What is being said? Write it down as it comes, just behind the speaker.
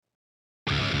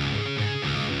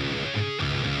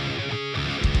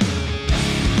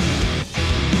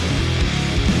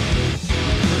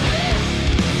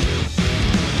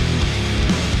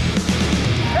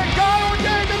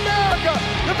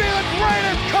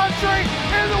country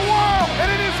in the world,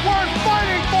 and it is worth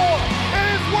fighting for. It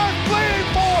is worth bleeding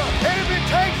for. And if it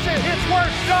takes it, it's worth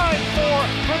dying for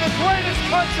the greatest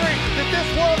country that this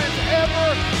world has ever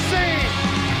seen.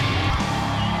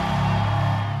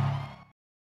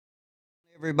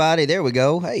 Everybody, there we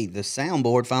go. Hey, the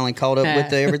soundboard finally caught up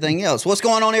with everything else. What's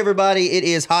going on, everybody? It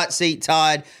is Hot Seat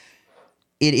Todd.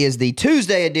 It is the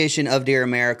Tuesday edition of Dear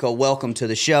America. Welcome to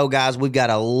the show, guys. We've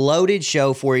got a loaded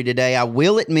show for you today. I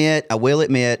will admit,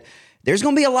 there's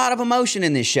going to be a lot of emotion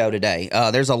in this show today.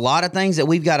 There's a lot of things that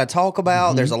we've got to talk about.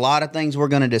 Mm-hmm. There's a lot of things we're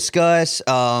going to discuss.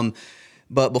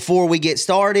 But before we get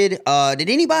started, did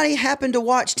anybody happen to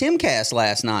watch Timcast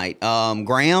last night?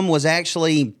 Graham was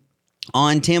actually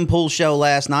on Tim Pool's show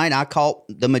last night. I caught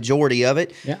the majority of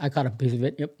it. Yeah, I caught a piece of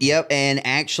it. Yep. And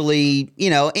actually,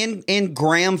 in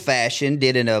Graham fashion,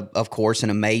 did of course, an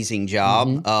amazing job.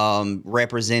 Mm-hmm.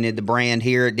 Represented the brand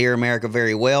here at Dear America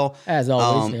very well. As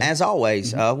always. As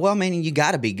always. Mm-hmm. Well, I mean, you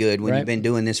got to be good when you've been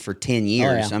doing this for 10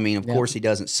 years. Oh, yeah. I mean, of course, he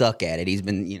doesn't suck at it. He's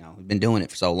been, been doing it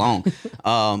for so long.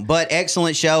 But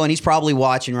excellent show, and he's probably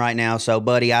watching right now. So,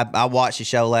 buddy, I watched the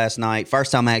show last night.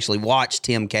 First time I actually watched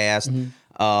Timcast. Mm-hmm.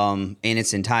 In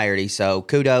its entirety. So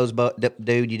kudos,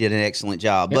 dude, you did an excellent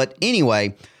job. Yep. But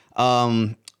anyway,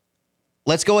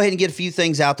 let's go ahead and get a few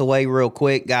things out the way real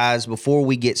quick, guys, before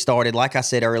we get started. Like I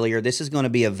said earlier, this is going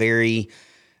to be this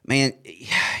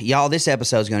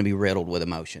episode is going to be riddled with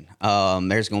emotion.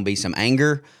 There's going to be some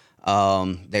anger.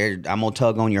 I'm going to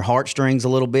tug on your heartstrings a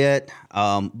little bit.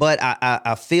 But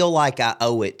I feel like I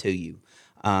owe it to you,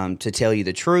 to tell you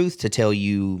the truth, to tell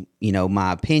you,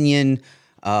 my opinion,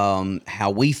 how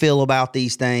we feel about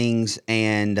these things.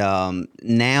 And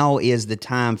now is the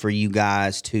time for you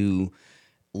guys to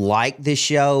like this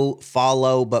show,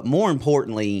 follow, but more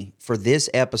importantly, for this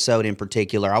episode in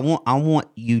particular, I want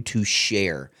you to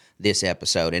share this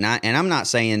episode. And I'm not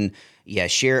saying,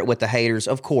 share it with the haters.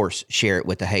 Of course, share it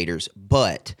with the haters,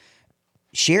 but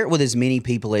share it with as many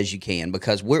people as you can,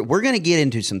 because we're going to get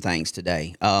into some things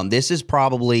today. This is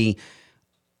probably,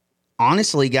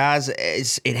 honestly, guys,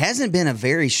 it hasn't been a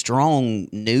very strong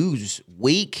news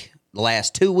week. The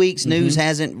last 2 weeks, news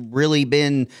hasn't really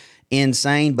been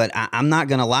insane, but I'm not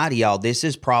going to lie to y'all. This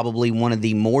is probably one of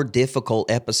the more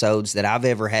difficult episodes that I've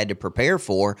ever had to prepare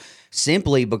for,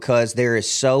 simply because there is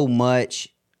so much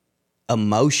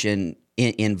emotion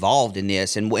involved in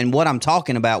this. And what I'm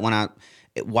talking about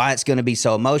why it's going to be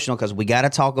so emotional, because we got to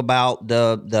talk about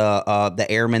the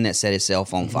airman that set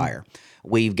himself on fire.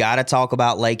 We've got to talk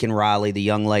about Laken Riley, the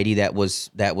young lady that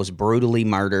was brutally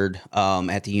murdered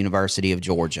at the University of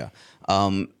Georgia.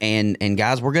 And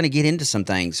guys, we're going to get into some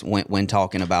things when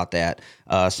talking about that.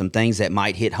 Some things that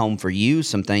might hit home for you,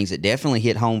 some things that definitely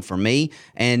hit home for me.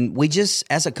 And we just,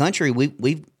 as a country,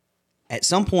 we've at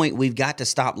some point we've got to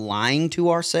stop lying to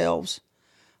ourselves,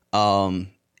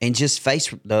 and just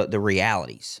face the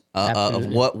realities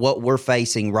of what we're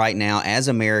facing right now as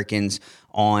Americans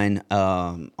on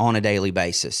a daily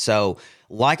basis. So,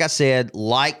 like I said,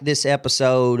 like this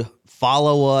episode,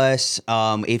 follow us.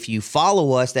 If you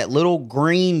follow us, that little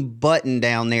green button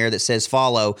down there that says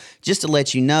follow, just to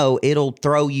let you know, it'll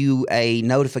throw you a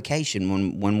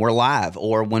notification when we're live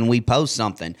or when we post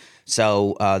something.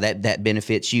 So that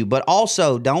benefits you. But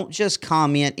also, don't just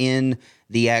comment in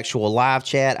the actual live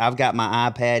chat. I've got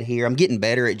my iPad here. I'm getting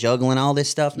better at juggling all this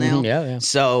stuff now. Yeah.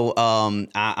 So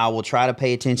I will try to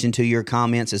pay attention to your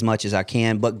comments as much as I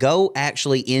can, but go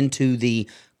actually into the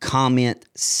comment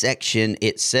section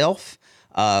itself.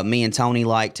 Me and Tony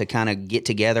like to kind of get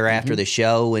together after the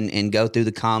show and go through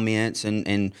the comments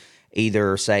and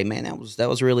either say, man, that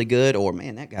was really good, or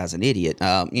man, that guy's an idiot.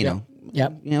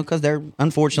 Because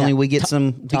unfortunately we get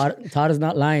some. Todd is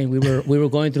not lying. We were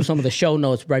going through some of the show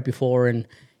notes right before, and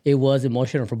it was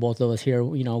emotional for both of us here.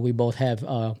 We both have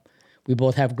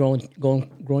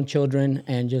grown children,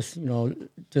 and just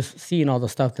seeing all the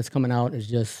stuff that's coming out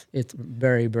is it's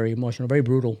very, very emotional, very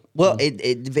brutal. Well,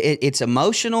 it's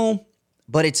emotional,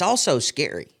 but it's also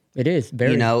scary. It is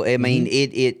very. I mean,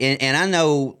 and I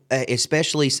know,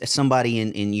 especially somebody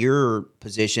in your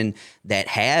position that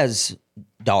has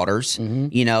daughters,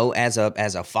 as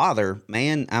a father,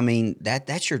 man, I mean,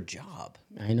 that's your job.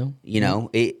 I know.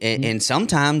 And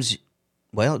sometimes,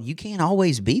 well, you can't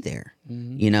always be there,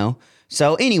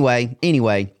 So anyway,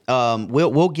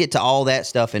 we'll get to all that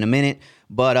stuff in a minute.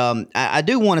 But I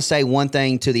do want to say one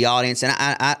thing to the audience, and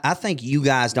I think you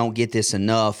guys don't get this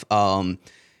enough. Y'all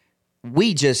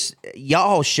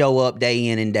show up day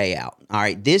in and day out. All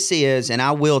right, this is, and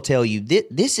I will tell you,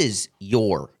 this is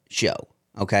your show.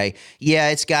 Okay. Yeah,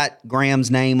 it's got Graham's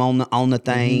name on the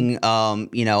thing.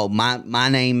 My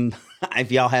name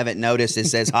If y'all haven't noticed, it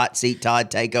says Hot Seat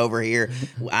Todd Takeover here.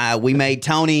 We made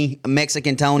Tony,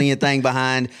 Mexican Tony, a thing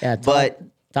behind. Yeah,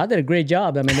 Todd did a great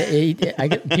job. I mean,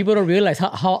 people don't realize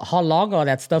how long all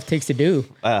that stuff takes to do.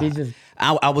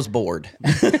 I was bored.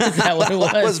 Is that what it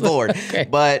was? I was bored. Okay.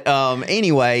 But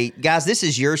anyway, guys, this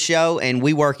is your show, and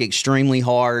we work extremely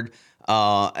hard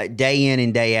day in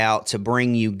and day out to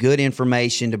bring you good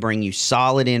information, to bring you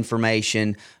solid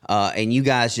information, and you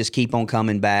guys just keep on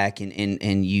coming back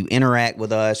and you interact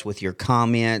with us with your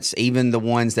comments, even the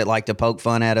ones that like to poke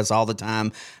fun at us all the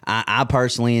time. I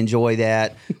personally enjoy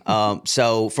that.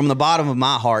 So from the bottom of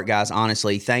my heart, guys,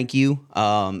 honestly, thank you.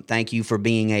 Thank you for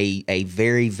being a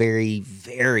very, very,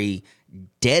 very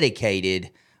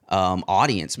dedicated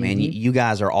audience, man. You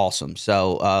guys are awesome.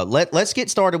 So let's get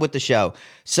started with the show.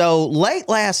 So late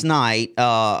last night,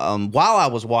 while I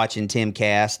was watching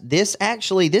Timcast,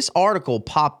 this article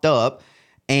popped up,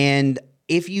 and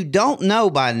if you don't know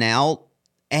by now,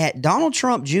 at Donald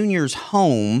Trump Jr.'s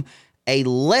home, a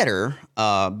letter,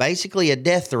 basically a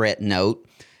death threat note,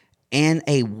 and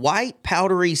a white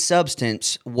powdery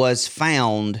substance was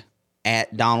found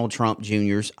at Donald Trump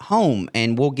Jr.'s home.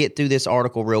 And we'll get through this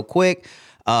article real quick.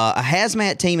 A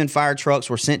hazmat team and fire trucks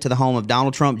were sent to the home of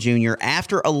Donald Trump Jr.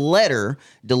 after a letter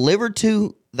delivered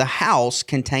to the house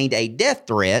contained a death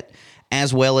threat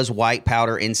as well as white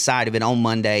powder inside of it on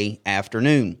Monday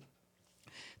afternoon.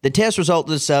 The test result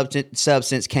of the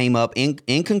substance came up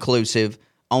inconclusive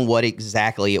on what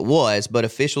exactly it was, but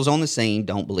officials on the scene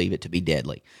don't believe it to be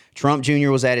deadly. Trump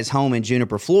Jr. was at his home in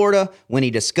Juniper, Florida, when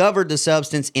he discovered the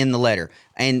substance in the letter.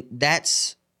 And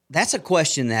that's a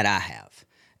question that I have.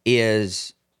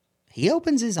 Is he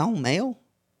opens his own mail?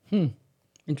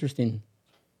 Interesting.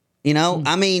 You know,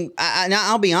 I mean,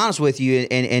 I'll be honest with you,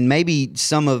 and maybe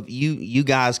some of you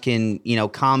guys can,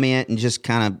 comment and just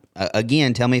kind of,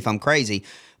 again, tell me if I'm crazy.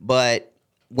 But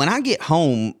when I get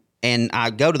home and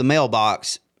I go to the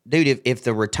mailbox, dude, if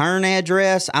the return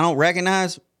address I don't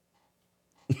recognize.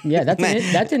 Yeah,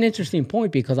 that's an interesting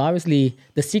point, because obviously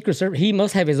the Secret Service, he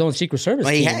must have his own Secret Service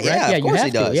team, right? Yeah, of course he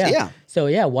does. Yeah.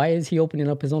 So why is he opening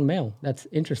up his own mail? That's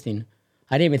interesting.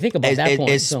 I didn't even think about that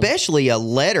point. Especially a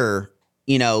letter,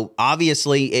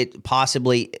 obviously it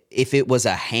possibly, if it was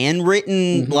a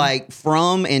handwritten like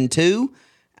from and to,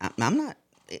 I'm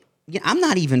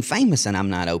not even famous and I'm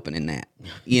not opening that.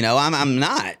 I'm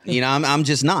not. I'm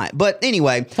just not. But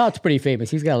anyway, Todd's pretty famous.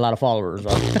 He's got a lot of followers.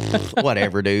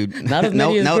 Whatever, dude. Not as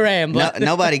many as Graham. But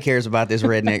nobody cares about this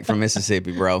redneck from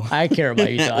Mississippi, bro. I care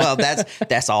about you, Todd. Well,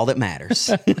 that's all that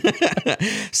matters.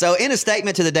 So, in a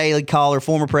statement to the Daily Caller,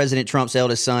 former President Trump's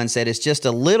eldest son said it's just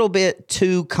a little bit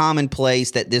too commonplace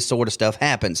that this sort of stuff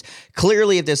happens.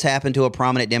 Clearly, if this happened to a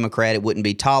prominent Democrat, it wouldn't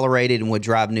be tolerated and would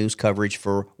drive news coverage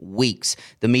for weeks.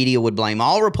 The media would blame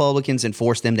all Republicans and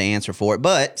force them to answer for it.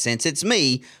 But since it's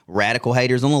me, radical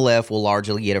haters on the left will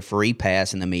largely get a free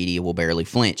pass and the media will barely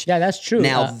flinch. Yeah, that's true.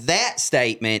 Now, that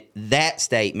statement,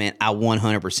 I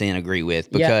 100% agree with,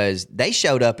 because they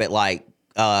showed up at like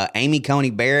Amy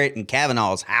Coney Barrett and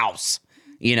Kavanaugh's house,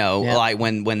 like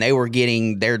when they were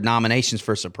getting their nominations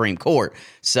for Supreme Court.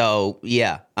 So,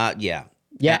 yeah,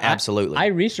 absolutely. I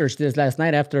researched this last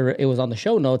night after it was on the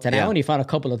show notes, and I only found a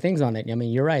couple of things on it. I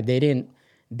mean, you're right. They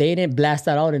didn't blast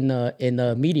that out in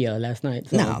the media last night.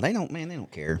 So. No, they don't, man. They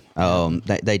don't care.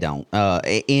 They don't. God,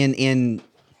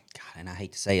 and I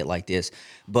hate to say it like this,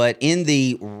 but in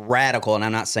the radical, and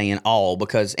I'm not saying all,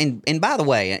 because and by the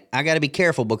way, I got to be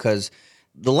careful, because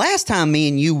the last time me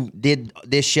and you did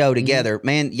this show together,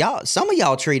 man, some of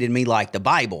y'all treated me like the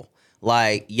Bible.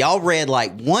 Like y'all read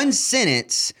like one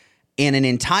sentence in an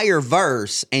entire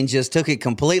verse and just took it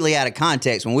completely out of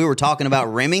context. When we were talking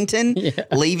about Remington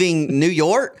leaving New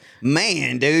York,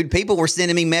 man, dude, people were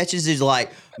sending me messages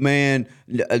like, man,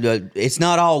 it's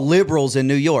not all liberals in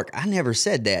New York. I never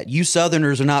said that. You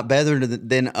Southerners are not better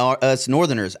than us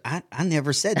Northerners. I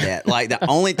never said that. Like, the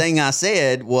only thing I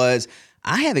said was,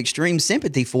 I have extreme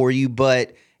sympathy for you,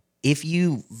 but if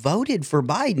you voted for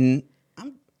Biden,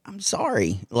 I'm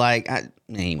sorry.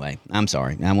 Anyway, I'm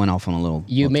sorry. I went off on a little.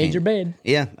 You made your bed.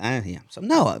 Yeah. So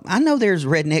no, I know there's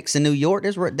rednecks in New York.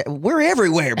 We're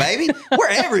everywhere, baby. We're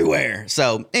everywhere.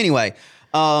 So anyway,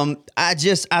 I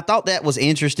thought that was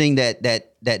interesting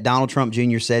that Donald Trump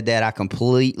Jr. said that. I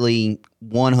completely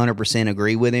 100%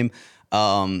 agree with him.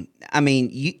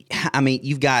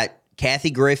 You've got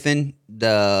Kathy Griffin,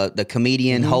 the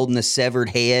comedian, holding the severed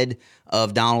head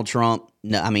of Donald Trump.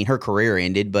 No, her career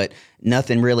ended, but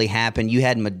nothing really happened. You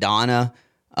had Madonna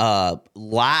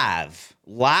live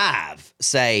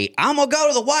say, I'm going to go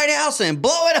to the White House and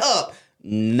blow it up.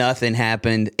 Nothing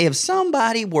happened. If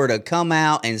somebody were to come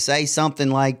out and say something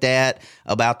like that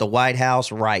about the White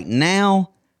House right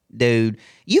now, dude,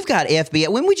 you've got FBI.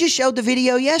 When we just showed the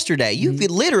video yesterday, you've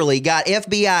literally got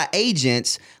FBI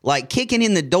agents like kicking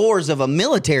in the doors of a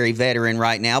military veteran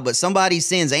right now, but somebody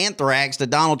sends anthrax to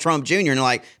Donald Trump Jr. and they're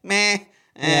like, meh.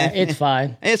 It's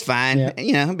fine. It's fine. Yeah.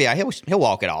 You know, he'll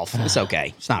walk it off. It's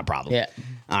okay. It's not a problem. Yeah.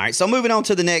 All right. So moving on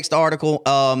to the next article.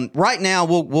 Right now,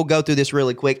 we'll go through this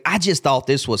really quick. I just thought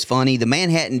this was funny. The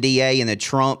Manhattan DA in the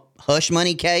Trump hush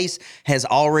money case has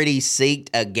already sought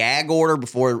a gag order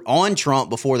on Trump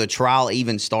before the trial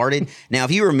even started. Now,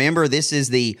 if you remember, this is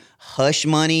the hush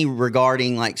money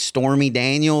regarding like Stormy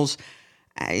Daniels.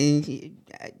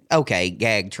 Okay,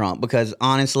 gag Trump, because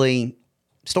honestly,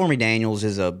 Stormy Daniels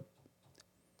is a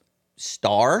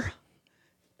star.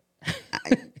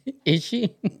 Is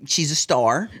she? She's a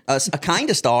star, a kind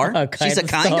of star. She's a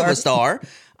kind of a star.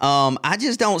 I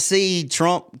just don't see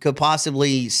Trump could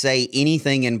possibly say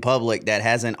anything in public that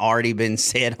hasn't already been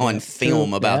said on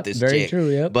film about this very chick. true,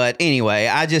 yep. But anyway,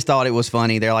 I just thought it was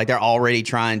funny. They're already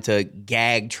trying to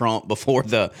gag Trump before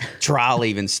the trial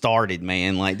even started,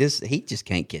 man. Like this, he just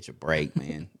can't catch a break,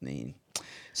 man.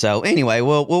 So anyway,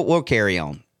 we'll carry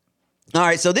on. All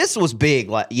right, so this was big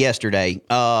like yesterday.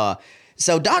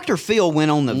 So Dr. Phil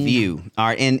went on The View. All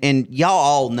right, and y'all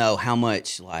all know how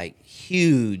much like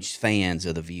huge fans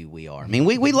of The View we are. I mean,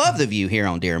 we love The View here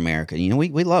on Dear America. You know,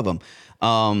 we love them.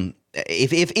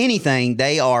 If anything,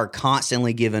 they are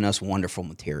constantly giving us wonderful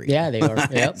material. Yeah, they are.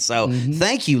 Yep. So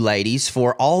thank you, ladies,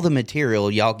 for all the material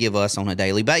y'all give us on a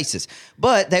daily basis.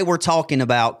 But they were talking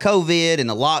about COVID and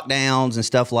the lockdowns and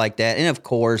stuff like that. And of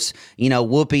course, you know,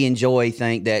 Whoopi and Joy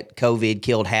think that COVID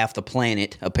killed half the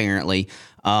planet, apparently.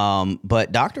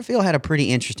 But Dr. Phil had a pretty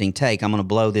interesting take. I'm going to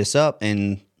blow this up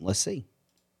and let's see.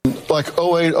 Like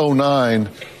 08, 09,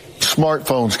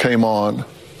 smartphones came on.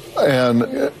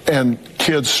 And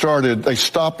kids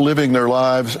stopped living their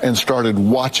lives and started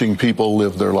watching people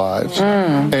live their lives.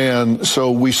 And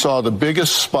so we saw the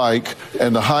biggest spike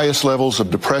and the highest levels of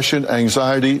depression,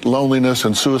 anxiety, loneliness,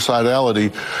 and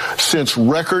suicidality since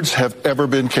records have ever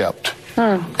been kept.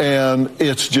 And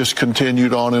it's just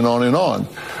continued on and on and on.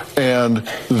 And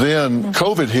then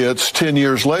COVID hits 10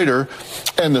 years later,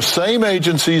 and the same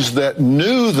agencies that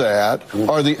knew that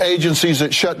are the agencies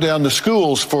that shut down the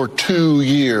schools for 2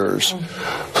 years.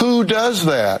 Who does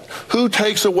that? Who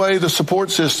takes away the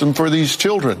support system for these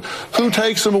children? Who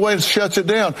takes them away and shuts it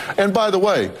down? And by the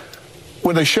way,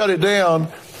 when they shut it down,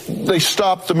 they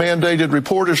stopped the mandated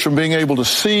reporters from being able to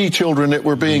see children that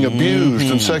were being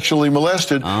abused and sexually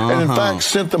molested, and in fact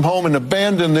sent them home and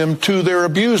abandoned them to their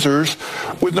abusers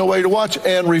with no way to watch,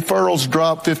 and referrals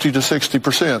dropped 50 to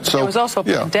 60%. So there was also a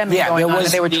pandemic going on, and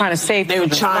they were trying to save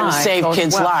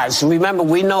kids' lives. Remember,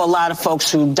 we know a lot of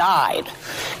folks who died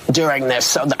during this,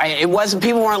 so it wasn't,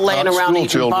 people weren't laying around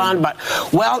eating bond, but,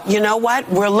 well, you know what?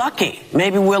 We're lucky.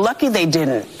 Maybe we're lucky they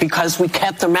didn't, because we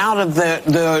kept them out of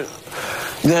the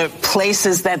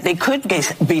places that they could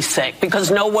be sick, because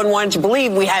no one wanted to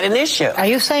believe we had an issue. Are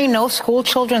you saying no school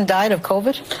children died of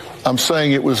COVID? I'm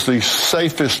saying it was the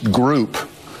safest group.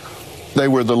 They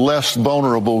were the less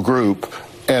vulnerable group,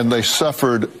 and they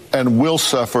suffered and will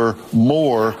suffer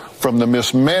more from the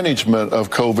mismanagement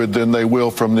of COVID than they will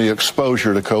from the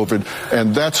exposure to COVID.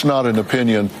 And that's not an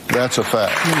opinion, that's a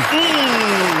fact.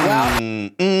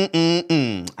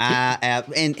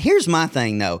 And here's my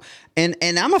thing, though. And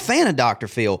I'm a fan of Dr.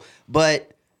 Phil,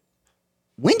 but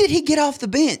when did he get off the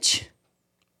bench?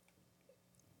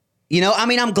 You know, I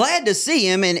mean, I'm glad to see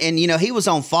him. And you know, he was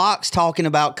on Fox talking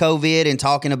about COVID and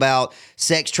talking about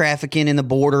sex trafficking in the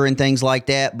border and things like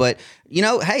that. But, you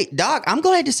know, hey, Doc, I'm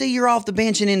glad to see you're off the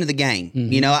bench and into the game.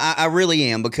 You know, I really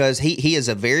am, because he is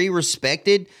a very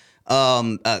respected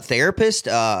therapist.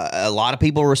 A lot of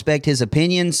people respect his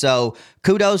opinion. So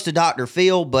kudos to Dr.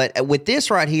 Phil. But with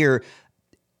this right here,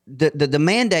 the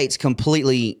mandates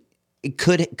completely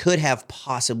could have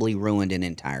possibly ruined an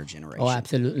entire generation. Oh,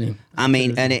 absolutely. I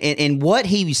mean, and what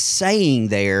he was saying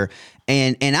there,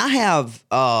 and I have,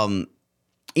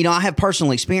 you know, I have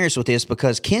personal experience with this,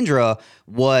 because Kendra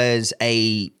was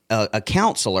a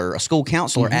counselor, a school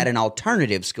counselor at an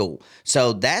alternative school.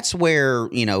 So that's where,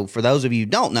 you know, for those of you who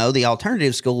don't know, the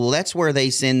alternative school, that's where they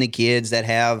send the kids that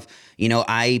have, you know,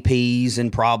 IEPs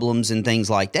and problems and things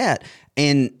like that.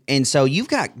 And so you've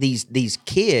got these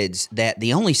kids that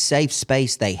the only safe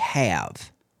space they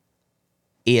have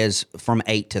is from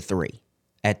 8 to 3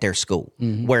 at their school,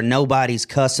 where nobody's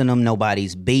cussing them,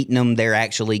 nobody's beating them, they're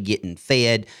actually getting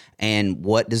fed. And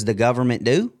what does the government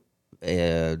do?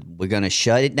 We're going to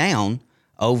shut it down.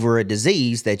 over a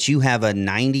disease that you have a 98% chance of surviving? I mean, and what he was saying there, and I have personal experience with this, because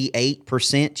Kendra was a counselor, a school counselor at an alternative school. So that's where, you know, for those of you who don't know, the alternative school, that's where they send the kids that have, you know, IEPs and problems and things like that. And so you've got these kids that the only safe space they have is from 8 to 3 at their school,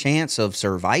 where nobody's cussing them, nobody's beating them, they're actually getting fed. And what does the government do? We're going to shut it down. Over a disease that you have a 98% chance of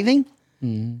surviving.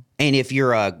 And if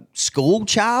you're a school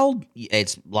child,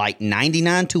 it's like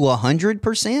 99 to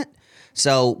 100%.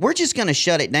 So we're just going to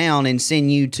shut it down and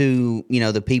send you to,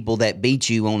 the people that beat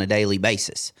you on a daily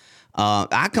basis.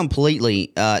 I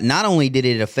completely, not only did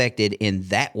it affect it in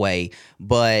that way,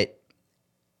 but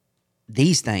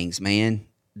these things, man,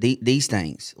 these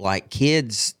things, like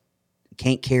kids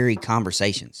can't carry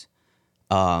conversations.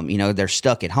 They're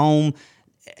stuck at home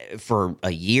for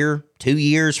a year, 2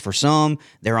 years for some.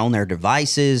 They're on their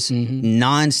devices,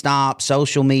 nonstop,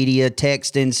 social media,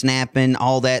 texting, snapping,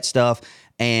 all that stuff.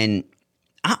 And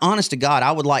honest to God,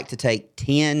 I would like to take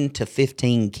 10 to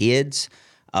 15 kids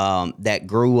that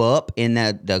grew up in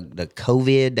the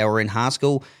COVID, that were in high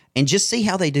school, and just see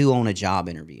how they do on a job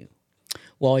interview.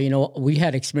 Well, we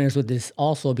had experience with this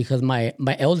also because my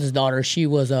eldest daughter, she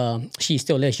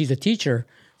still is. She's a teacher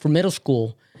for middle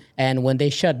school. And when they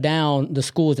shut down the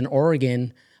schools in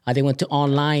Oregon, they went to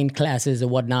online classes and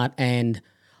whatnot. And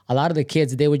a lot of the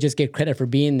kids, they would just get credit for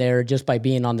being there just by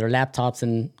being on their laptops,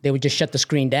 and they would just shut the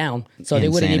screen down. So they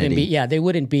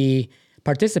wouldn't be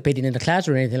participating in the class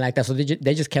or anything like that. So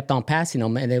they just kept on passing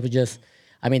them, and they would just,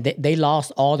 they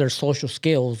lost all their social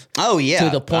skills. Oh yeah, to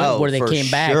the point where they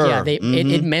came back. Yeah,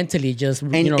 it mentally just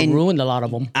ruined a lot of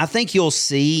them. I think you'll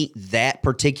see that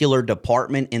particular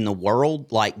department in the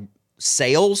world, like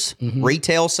sales,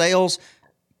 retail sales,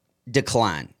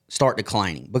 start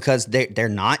declining because they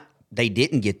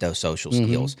didn't get those social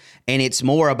skills. And it's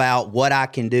more about what I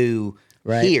can do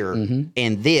here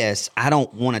and this. I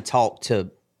don't want to talk to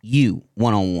you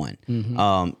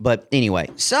one-on-one. But anyway,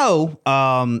 so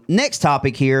next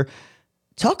topic here,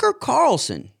 Tucker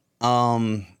Carlson.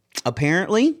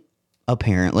 Apparently,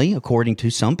 according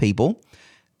to some people,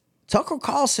 Tucker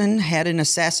Carlson had an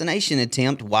assassination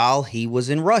attempt while he was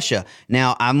in Russia.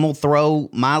 Now, I'm going to throw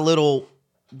my little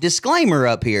disclaimer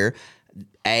up here.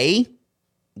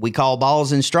 We call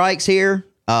balls and strikes here.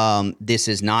 This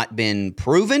has not been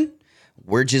proven.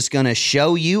 We're just going to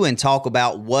show you and talk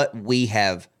about what we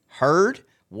have heard,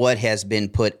 what has been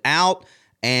put out.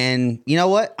 And you know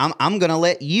what? I'm going to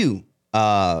let you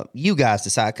guys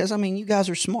decide, because, you guys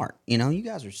are smart. You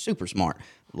guys are super smart.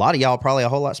 A lot of y'all probably a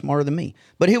whole lot smarter than me.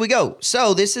 But here we go.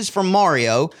 So this is from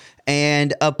Mario.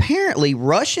 And apparently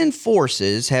Russian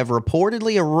forces have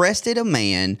reportedly arrested a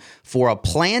man for a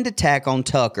planned attack on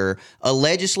Tucker,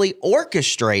 allegedly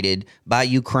orchestrated by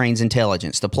Ukraine's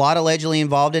intelligence. The plot allegedly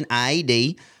involved an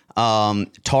IED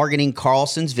targeting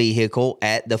Carlson's vehicle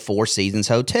at the Four Seasons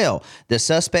Hotel. The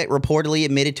suspect reportedly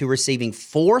admitted to receiving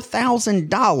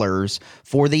 $4,000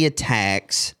 for the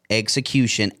attack's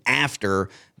execution after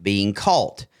being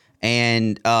caught.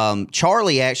 And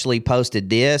Charlie actually posted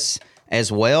this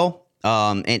as well.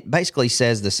 It basically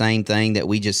says the same thing that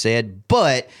we just said,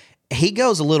 but he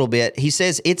goes a little bit. He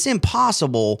says it's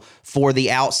impossible for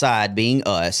the outside, being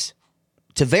us,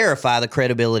 to verify the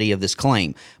credibility of this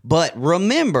claim. But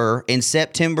remember, in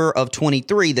September of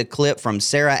 23, the clip from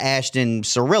Sarah Ashton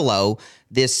Cirillo,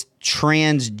 this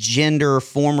transgender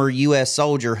former U.S.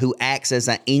 soldier who acts as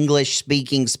an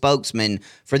English-speaking spokesman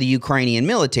for the Ukrainian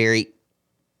military,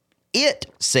 it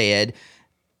said,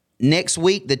 next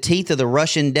week, the teeth of the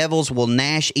Russian devils will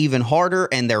gnash even harder,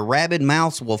 and their rabid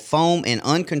mouths will foam in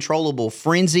uncontrollable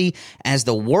frenzy as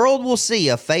the world will see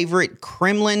a favorite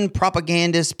Kremlin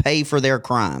propagandist pay for their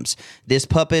crimes. This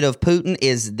puppet of Putin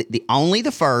is only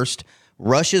the first.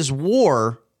 Russia's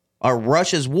war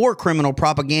criminal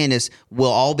propagandists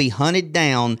will all be hunted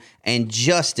down, and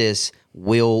justice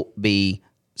will be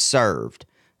served.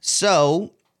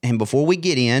 So, and before we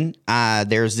get in,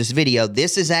 there's this video.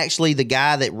 This is actually the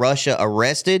guy that Russia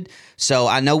arrested. So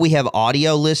I know we have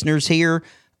audio listeners here.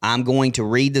 I'm going to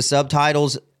read the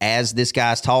subtitles as this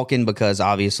guy's talking because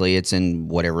obviously it's in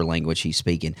whatever language he's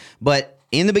speaking. But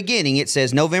in the beginning, it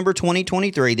says November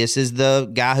 2023. This is the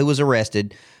guy who was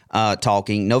arrested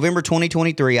talking. November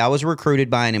 2023, I was recruited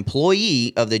by an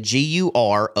employee of the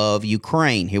GUR of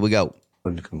Ukraine. Here we go.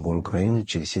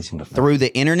 Through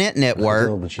the internet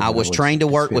network, I was trained to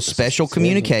work with special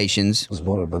communications,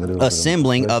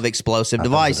 assembling of explosive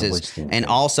devices, and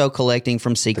also collecting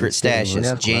from secret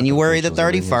stashes. January the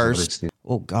 31st.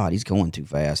 Oh, God, he's going too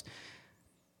fast.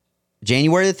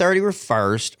 January the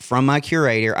 31st, from my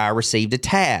curator, I received a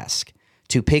task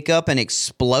to pick up an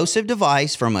explosive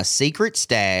device from a secret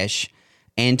stash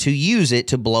and to use it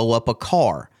to blow up a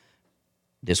car.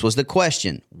 This was the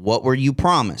question. What were you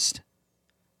promised?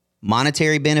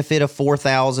 Monetary benefit of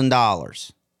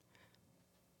 $4,000.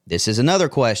 This is another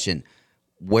question.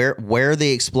 Where was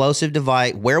the explosive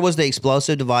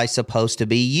device supposed to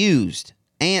be used?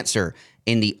 Answer: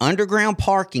 in the underground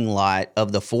parking lot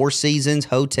of the Four Seasons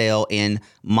Hotel in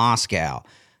Moscow.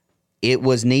 it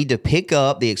was need to pick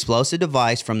up the explosive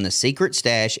device from the secret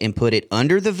stash and put it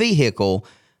under the vehicle.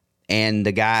 And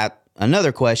the guy,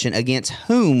 another question, against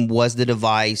whom was the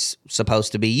device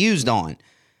supposed to be used on?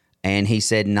 And he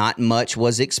said not much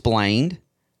was explained.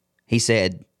 He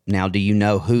said, now, do you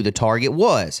know who the target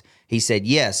was? He said,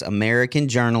 yes, American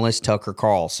journalist Tucker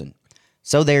Carlson.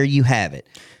 So there you have it.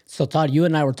 So, Todd, you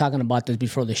and I were talking about this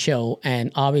before the show,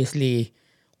 and obviously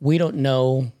we don't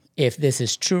know if this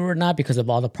is true or not because of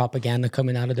all the propaganda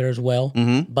coming out of there as well.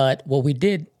 Mm-hmm. But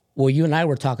what you and I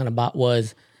were talking about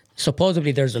was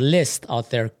supposedly there's a list out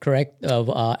there, correct? Of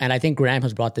and I think Graham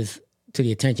has brought this to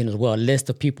the attention as well, a list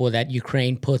of people that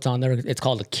Ukraine puts on there. It's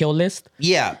called a kill list.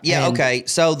 Yeah, okay.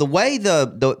 So the way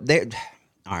all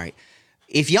right.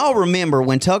 If y'all remember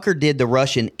when Tucker did the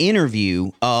Russian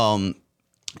interview,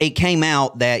 it came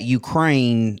out that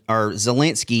Ukraine or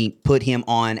Zelensky put him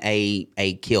on a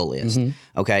kill list.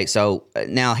 Mm-hmm. Okay, so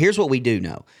now here's what we do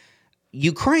know.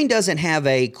 Ukraine doesn't have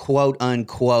a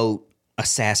quote-unquote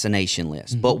assassination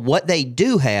list. Mm-hmm. But what they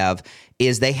do have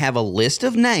is they have a list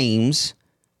of names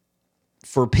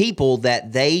for people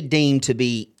that they deem to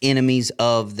be enemies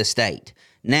of the state.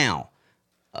 Now,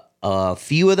 a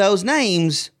few of those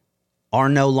names are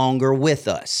no longer with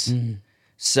us. Mm-hmm.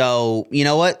 So, you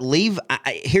know what?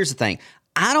 Here's the thing.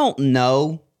 I don't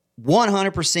know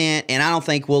 100%, and I don't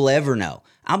think we'll ever know.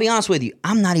 I'll be honest with you.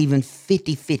 I'm not even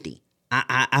 50-50.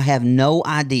 I have no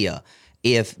idea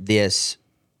if this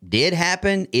did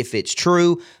happen, if it's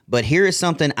true, but here is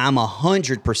something I'm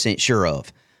 100% sure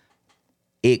of.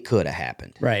 It could have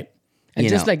happened. Right. And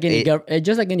just like any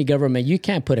government, you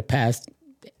can't put it past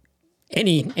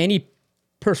any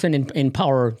person in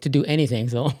power to do anything.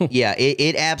 So yeah,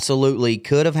 it absolutely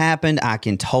could have happened. I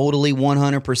can totally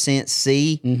 100%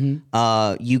 see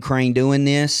Ukraine doing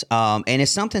this. And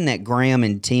it's something that Graham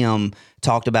and Tim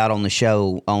talked about on the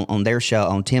show, on their show,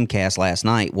 on Timcast last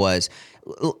night, was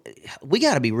we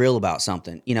got to be real about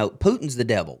something. You know, Putin's the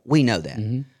devil. We know that.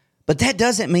 Mm-hmm. But that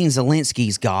doesn't mean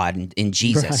Zelensky's God and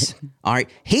Jesus. Right. All right,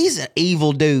 he's an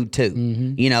evil dude too.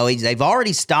 Mm-hmm. You know, they've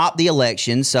already stopped the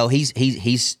election, so he's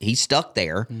stuck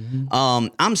there. Mm-hmm.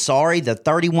 I'm sorry, the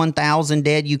 31,000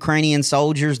 dead Ukrainian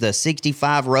soldiers, the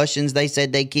 65 Russians they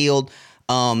said they killed.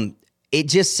 It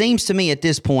just seems to me at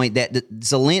this point that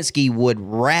Zelensky would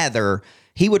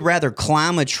rather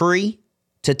climb a tree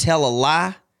to tell a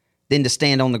lie than to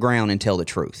stand on the ground and tell the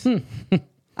truth.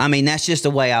 I mean, that's just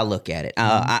the way I look at it.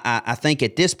 I think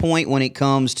at this point, when it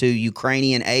comes to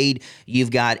Ukrainian aid, you've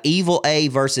got evil A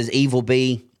versus evil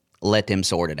B. Let them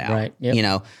sort it out. Right. Yep. You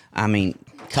know, I mean,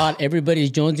 Todd,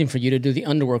 everybody's jonesing for you to do the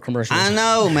underwear commercials. I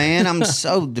know, man. I'm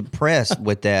so depressed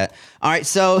with that. All right,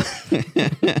 so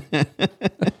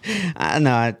I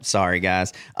know. Sorry,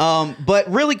 guys.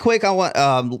 But really quick, I want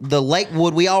the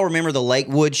Lakewood. We all remember the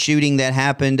Lakewood shooting that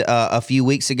happened a few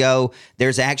weeks ago.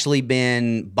 There's actually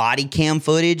been body cam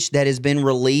footage that has been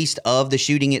released of the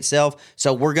shooting itself.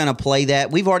 So we're gonna play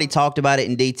that. We've already talked about it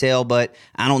in detail, but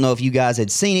I don't know if you guys had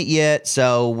seen it yet.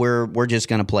 So we're just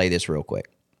gonna play this real quick.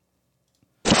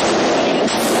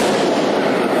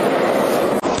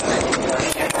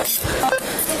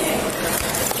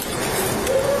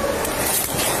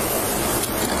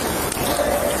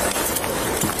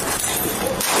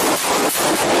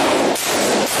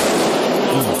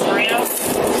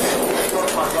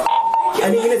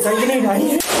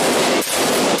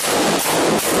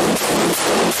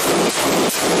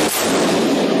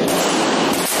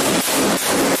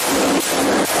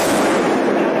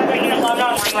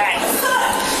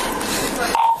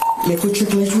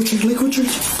 Liquid church.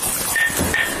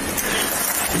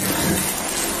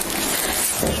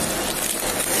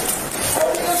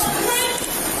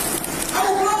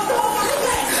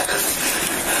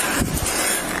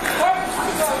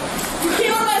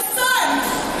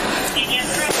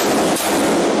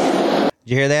 Did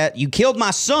you hear that? You killed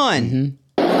my son. Mm-hmm.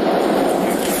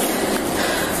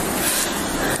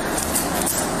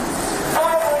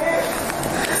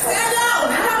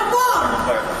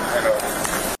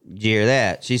 Did you hear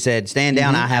that? She said, stand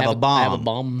down, I have a bomb. I have a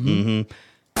bomb. Mm-hmm.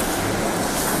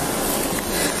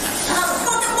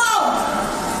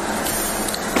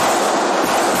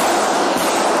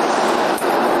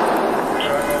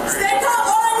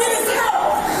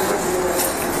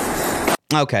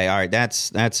 Okay, all right.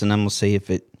 That's and I'm gonna see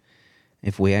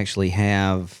if we actually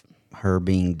have her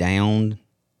being downed.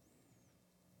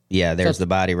 Yeah, there's the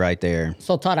body right there.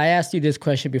 So Todd, I asked you this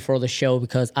question before the show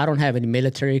because I don't have any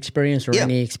military experience or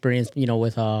any experience,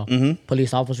 with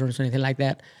police officers or anything like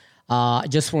that.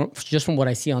 Just from what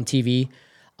I see on TV.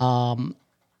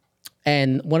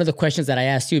 And one of the questions that I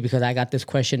asked you, because I got this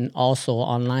question also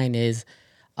online, is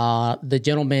the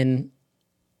gentleman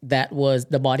that was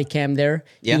the body cam there.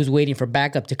 Yeah. He was waiting for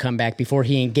backup to come back before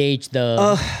he engaged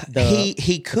the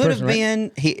he could have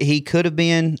been, he could have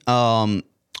been,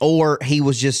 or he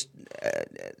was just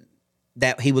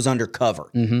that he was undercover.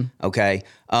 Okay.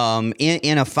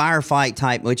 In a firefight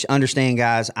type, which understand,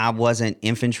 guys, I wasn't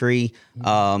infantry.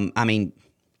 I mean,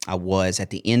 I was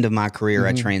at the end of my career.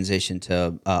 I transitioned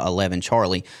to 11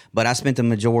 Charlie, but I spent the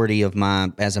majority of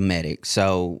as a medic.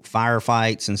 So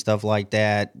firefights and stuff like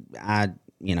that, I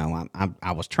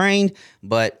was trained,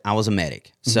 but I was a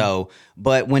medic. So,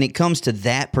 but when it comes to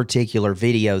that particular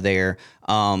video there,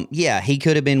 he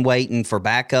could have been waiting for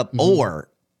backup, or,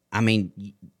 I mean,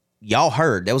 y'all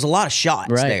heard there was a lot of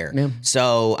shots there. Yeah.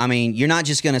 So, I mean, you're not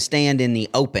just going to stand in the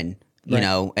open, you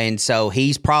know, and so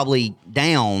he's probably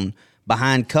down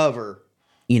behind cover,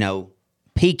 you know,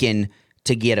 peeking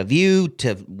to get a view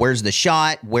to where's the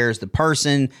shot, where's the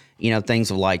person, you know,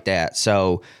 things like that.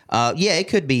 So, it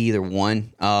could be either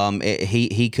one.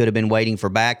 He could have been waiting for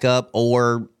backup,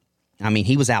 or, I mean,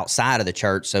 he was outside of the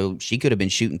church, so she could have been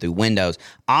shooting through windows.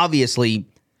 Obviously,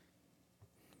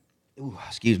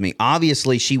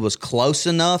 she was close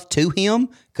enough to him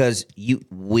because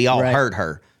we all heard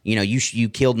her. You know, you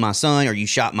killed my son, or you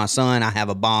shot my son. I have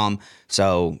a bomb.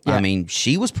 So, I mean,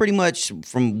 she was pretty much,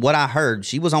 from what I heard,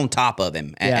 she was on top of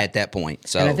him at that point.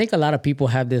 So, and I think a lot of people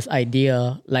have this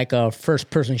idea, like a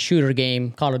first-person shooter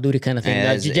game, Call of Duty kind of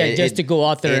thing, just to go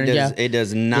out there. It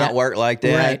does not work like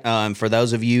that. Right. For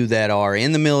those of you that are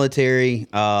in the military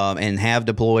and have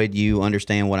deployed, you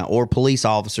understand or police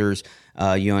officers,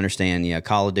 you understand,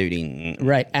 Call of Duty.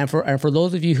 Right. And for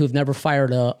those of you who've never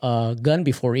fired a gun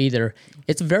before either,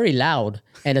 it's very loud.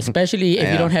 And especially if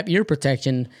you don't have ear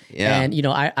protection. Yeah. And, you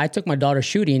know, I took my daughter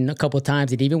shooting a couple of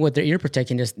times, and even with their ear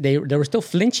protection, they were still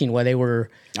flinching while they were.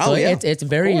 So it's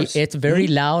very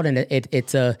loud, and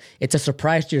it's a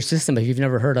surprise to your system if you've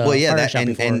never heard a fire shot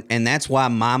before. And that's why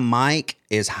my mic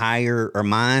is higher, or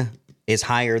mine is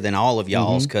higher than all of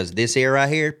y'all's, because this ear right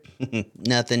here,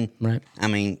 nothing. Right. I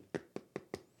mean,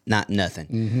 not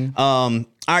nothing.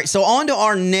 All right, so on to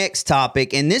our next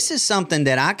topic, and this is something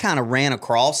that I kind of ran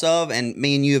across of, and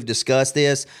me and you have discussed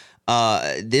this.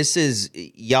 This is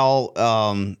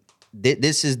y'all.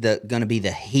 This is going to be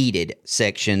the heated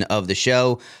section of the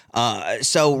show.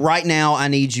 So right now, I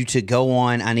need you to go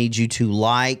on. I need you to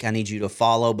like. I need you to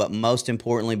follow. But most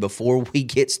importantly, before we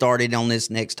get started on this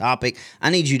next topic, I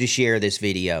need you to share this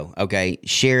video. Okay,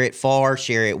 share it far,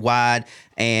 share it wide,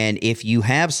 and if you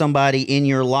have somebody in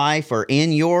your life or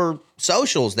in your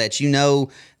socials that you know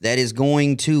that is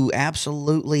going to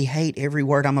absolutely hate every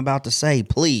word I'm about to say,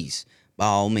 please, by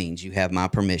all means, you have my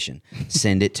permission.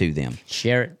 Send it to them.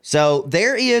 Share it. So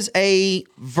there is a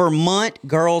Vermont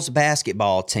girls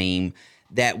basketball team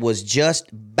that was just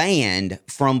banned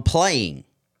from playing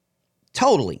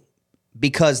totally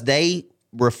because they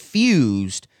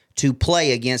refused to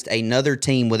play against another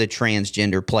team with a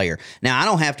transgender player. Now, I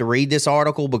don't have to read this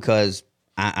article because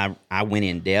I went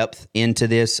in depth into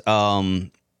this,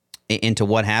 into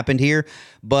what happened here.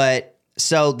 But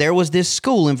so there was this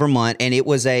school in Vermont, and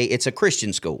it's a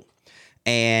Christian school,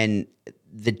 and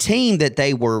the team that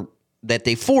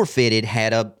they forfeited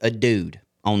had a dude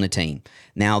on the team.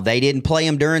 Now, they didn't play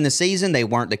him during the season.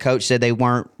 The coach said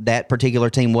that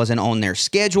particular team wasn't on their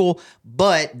schedule,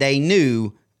 but they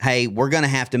knew, hey, we're going to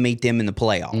have to meet them in the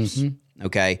playoffs.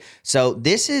 Okay. So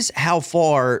this is how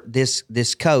far this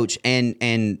coach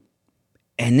and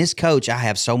this coach I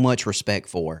have so much respect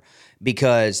for,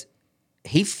 because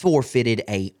he forfeited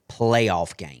a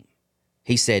playoff game.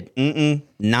 He said,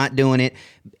 not doing it.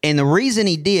 And the reason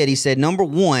he did, he said, number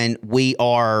one, we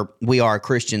are a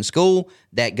Christian school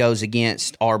that goes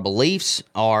against our beliefs,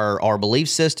 our belief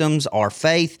systems, our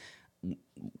faith.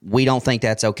 We don't think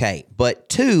that's okay. But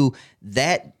two,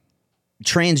 that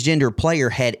transgender player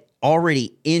had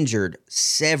already injured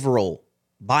several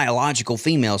biological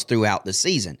females throughout the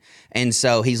season. And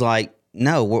so he's like,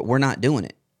 no, we're not doing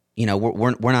it. You know,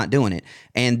 we're not doing it.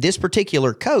 And this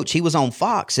particular coach, he was on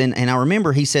Fox, and I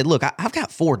remember he said, look, I've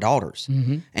got 4 daughters,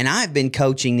 and I've been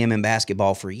coaching them in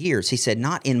basketball for years. He said,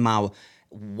 not in my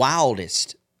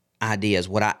wildest ideas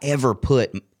would I ever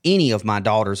put any of my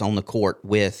daughters on the court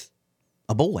with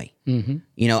a boy. You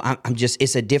know, I'm just,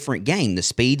 it's a different game. The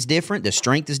speed's different. The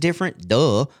strength is different.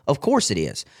 Duh. Of course it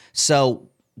is. So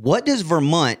what does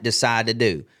Vermont decide to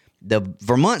do? The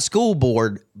Vermont school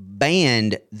board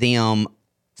banned them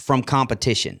from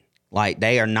competition. Like,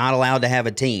 they are not allowed to have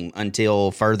a team until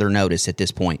further notice at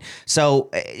this point. So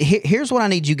here's what I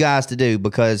need you guys to do,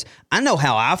 because I know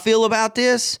how I feel about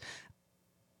this.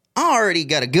 I already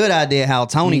got a good idea how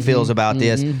Tony feels about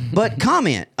this, but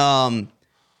comment,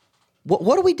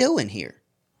 what are we doing here?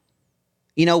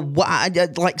 You know, why?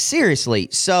 Like, seriously.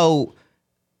 So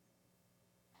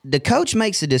the coach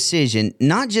makes a decision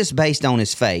not just based on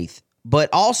his faith, but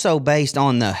also based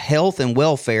on the health and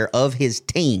welfare of his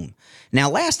team.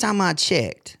 Now, last time I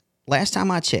checked,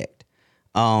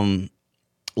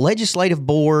 legislative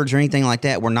boards or anything like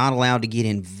that were not allowed to get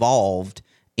involved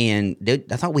in.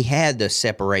 I thought we had the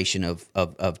separation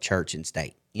of church and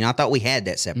state. You know, I thought we had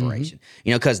that separation.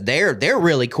 You know, because they're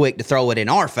really quick to throw it in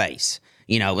our face.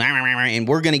 You know, and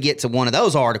we're going to get to one of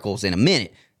those articles in a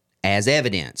minute as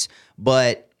evidence.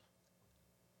 But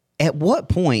at what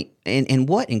point and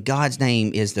what in God's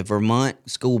name is the Vermont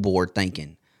school board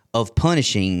thinking of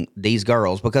punishing these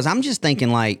girls? Because I'm just thinking,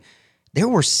 like, there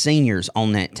were seniors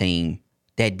on that team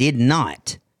that did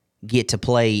not get to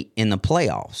play in the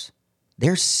playoffs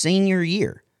their senior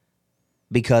year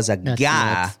because a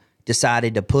guy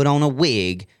decided to put on a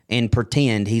wig and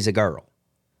pretend he's a girl.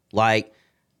 Like,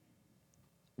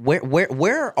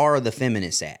 where are the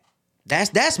feminists at?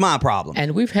 That's my problem.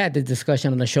 And we've had the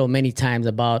discussion on the show many times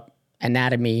about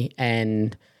anatomy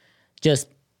and just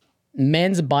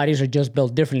men's bodies are just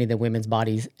built differently than women's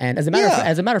bodies. And as a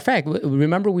matter of fact,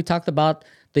 remember we talked about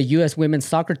the U.S. women's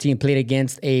soccer team played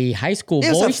against a high school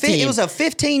boys team. It was a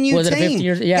 15U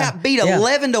team. Got beat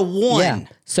 11-1. Yeah.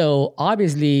 So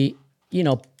obviously, you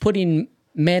know, putting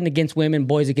men against women,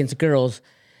 boys against girls,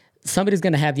 somebody's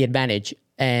going to have the advantage.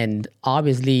 And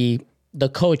obviously, the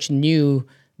coach knew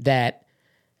that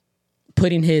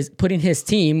putting his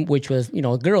team, which was, you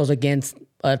know, girls against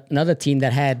another team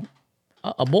that had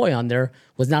a boy on there,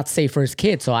 was not safe for his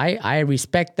kid. So I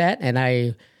respect that, and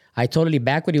I totally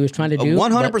back what he was trying to do.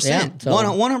 100%.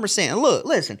 100%. Look,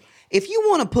 listen. If you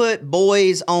want to put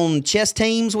boys on chess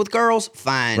teams with girls,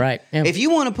 fine. Right. Yeah. If you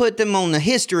want to put them on the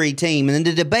history team and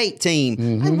the debate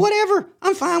team, whatever,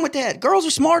 I'm fine with that. Girls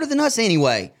are smarter than us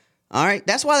anyway. All right?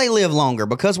 That's why they live longer,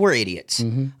 because we're idiots.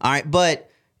 All right? But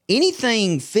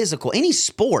anything physical, any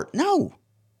sport, no.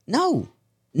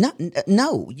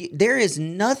 There is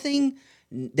nothing,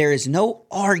 there is no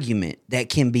argument that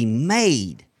can be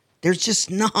made. There's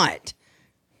just not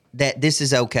that this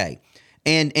is okay.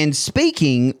 And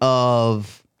speaking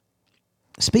of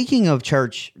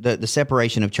church, the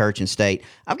separation of church and state,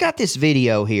 I've got this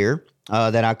video here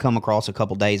that I come across a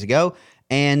couple days ago,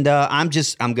 and I'm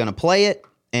going to play it,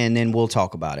 and then we'll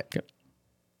talk about it. Okay.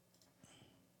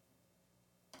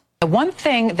 The one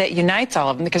thing that unites all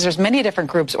of them, because there's many different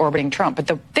groups orbiting Trump, but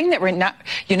the thing that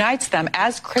unites them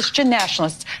as Christian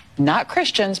nationalists, not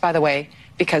Christians, by the way,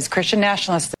 because Christian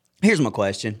nationalists. Here's my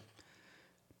question.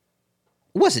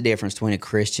 What's the difference between a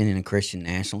Christian and a Christian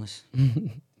nationalist? I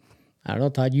don't know,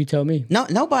 Todd, you tell me. No,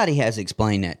 nobody has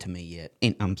explained that to me yet.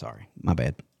 I'm sorry, my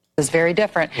bad. Is very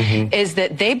different, is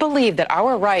that they believe that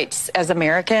our rights as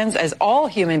Americans, as all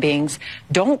human beings,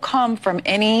 don't come from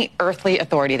any earthly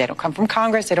authority. They don't come from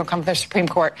Congress. They don't come from the Supreme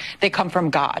Court. They come from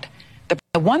God.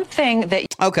 The one thing that...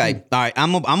 Okay, all right,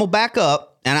 I'm gonna back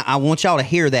up, and I want y'all to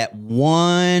hear that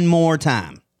one more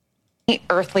time.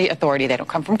 Earthly authority. They don't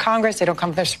come from Congress. They don't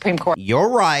come from the Supreme Court. Your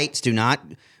rights do not...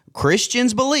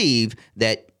 Christians believe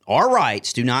that our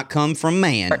rights do not come from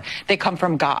man. They come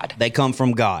from God. They come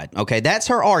from God. Okay, that's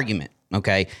her argument.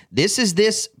 Okay, this is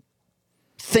this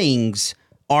thing's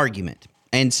argument.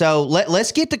 And so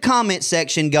let's get the comment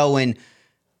section going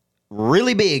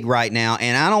really big right now.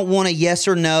 And I don't want a yes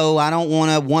or no. I don't want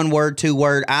a 1 word, 2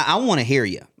 word. I want to hear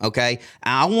you. Okay,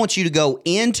 I want you to go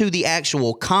into the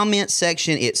actual comment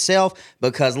section itself,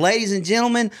 because, ladies and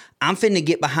gentlemen, I'm finna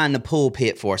get behind the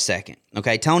pulpit for a second.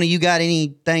 Okay, Tony, you got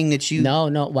anything that you... No,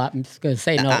 well, I'm just going to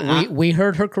say, no, we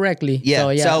heard her correctly.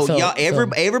 Yeah, so y'all,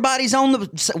 everybody's on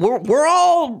the... We're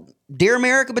all, Dear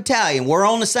America Battalion, we're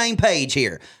on the same page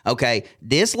here. Okay,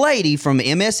 this lady from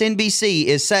MSNBC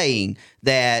is saying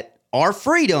that our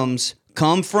freedoms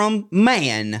come from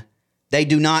man. They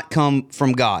do not come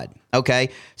from God. Okay,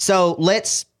 so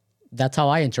let's... That's how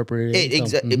I interpret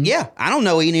it. Yeah, I don't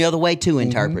know any other way to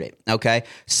interpret it. Okay,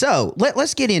 so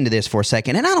let's get into this for a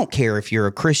second. And I don't care if you're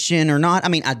a Christian or not. I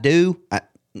mean, I do. Let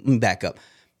me back up.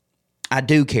 I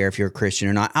do care if you're a Christian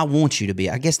or not. I want you to be.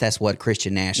 I guess that's what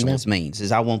Christian nationalist means,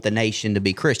 is I want the nation to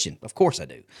be Christian. Of course I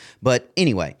do. But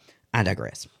anyway, I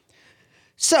digress.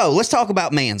 So let's talk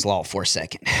about man's law for a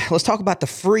second. Let's talk about the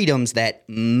freedoms that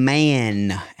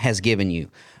man has given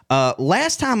you.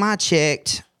 Last time I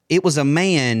checked, it was a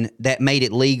man that made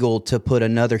it legal to put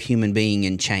another human being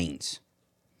in chains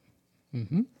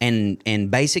and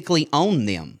basically own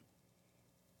them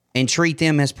and treat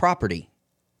them as property.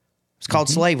 It's called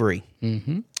slavery.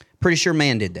 Pretty sure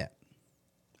man did that.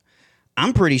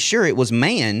 I'm pretty sure it was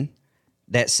man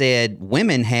that said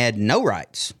women had no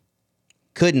rights,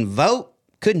 couldn't vote,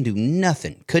 Couldn't do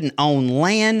nothing. Couldn't own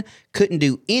land. Couldn't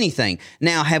do anything.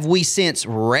 Now, have we since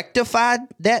rectified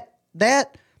that?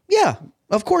 Yeah,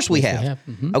 of course we have.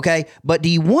 Mm-hmm. Okay, but do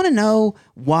you want to know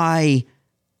why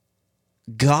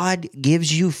God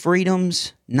gives you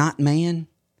freedoms, not man?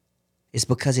 It's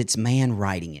because it's man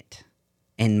writing it.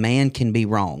 And man can be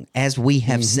wrong, as we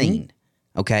have seen.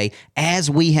 Okay, as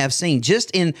we have seen,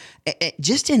 just in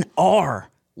our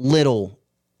little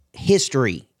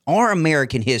history, our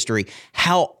American history,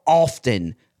 how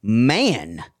often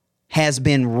man has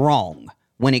been wrong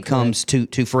when it comes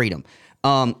to freedom.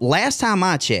 Last time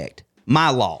I checked, my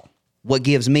law, what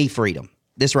gives me freedom,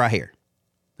 this right here.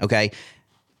 Okay,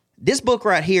 this book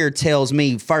right here tells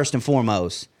me first and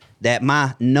foremost that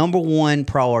my number one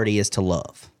priority is to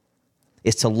love.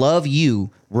 Is to love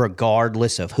you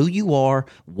regardless of who you are,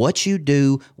 what you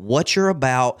do, what you're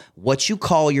about, what you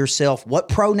call yourself, what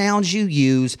pronouns you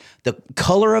use, the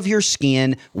color of your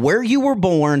skin, where you were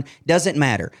born, doesn't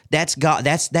matter. That's God.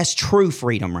 That's true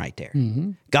freedom right there.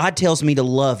 Mm-hmm. God tells me to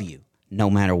love you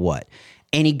no matter what.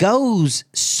 And he goes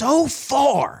so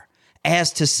far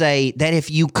as to say that if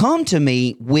you come to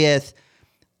my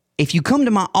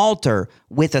altar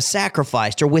with a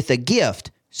sacrifice or with a gift,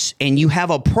 and you have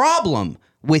a problem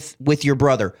with your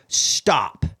brother,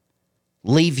 stop.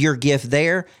 Leave your gift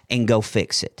there and go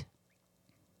fix it.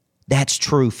 That's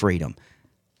true freedom.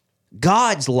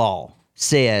 God's law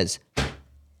says,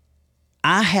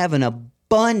 I have an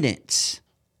abundance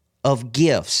of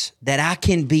gifts that I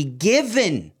can be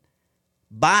given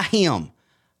by him,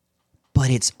 but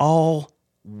it's all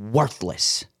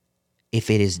worthless if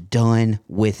it is done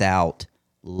without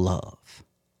love.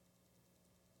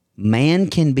 Man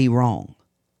can be wrong.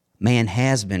 Man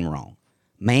has been wrong.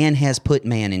 Man has put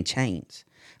man in chains.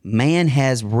 Man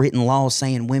has written laws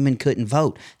saying women couldn't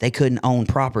vote. They couldn't own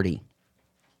property.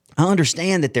 I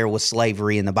understand that there was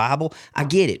slavery in the Bible. I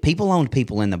get it. People owned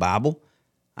people in the Bible.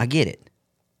 I get it.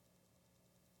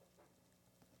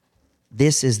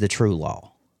 This is the true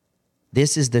law.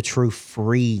 This is the true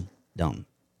freedom.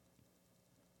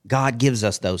 God gives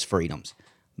us those freedoms.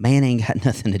 Man ain't got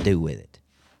nothing to do with it.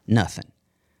 Nothing.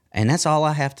 And that's all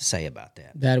I have to say about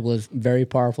that. That was very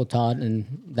powerful, Todd, and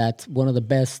that's one of the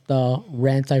best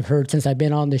rants I've heard since I've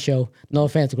been on the show. No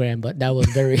offense, Graham, but that was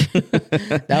very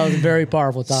very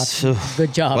powerful, Todd.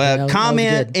 Good job. Well,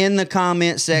 comment in the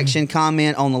comment section,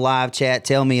 comment on the live chat.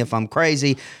 Tell me if I'm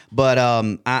crazy, but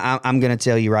I'm going to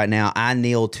tell you right now, I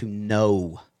kneel to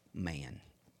no man.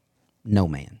 No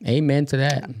man. Amen to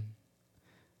that.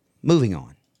 Moving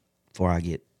on before I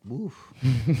get... Oof.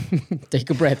 Take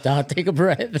a breath, Todd. Take a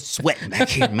breath. Sweating back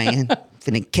here, man.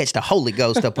 Finna catch the Holy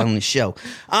Ghost up on the show.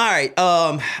 All right.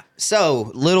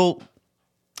 So little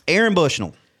Aaron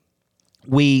Bushnell.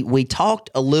 We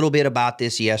talked a little bit about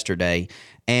this yesterday,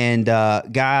 and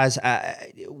guys,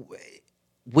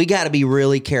 we got to be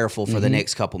really careful for the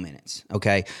next couple minutes,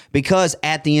 okay? Because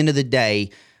at the end of the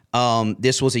day,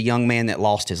 this was a young man that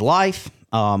lost his life.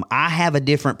 I have a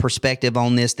different perspective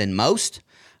on this than most.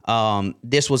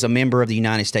 This was a member of the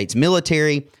United States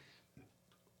military.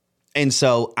 And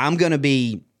so I'm going to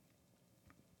be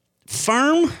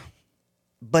firm,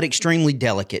 but extremely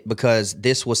delicate because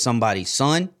this was somebody's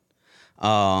son.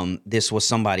 This was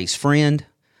somebody's friend.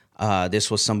 This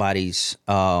was somebody's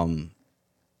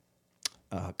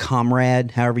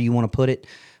comrade, however you want to put it.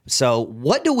 So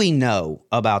what do we know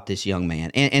about this young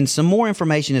man? And some more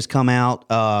information has come out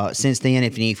since then.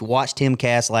 If you watched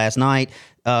Timcast last night,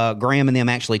 Graham and them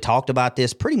actually talked about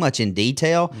this pretty much in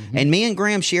detail. Mm-hmm. And me and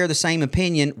Graham share the same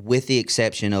opinion with the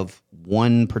exception of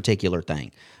one particular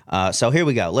thing. So here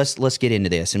we go. Let's get into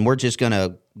this. And we're just going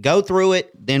to go through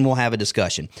it, then we'll have a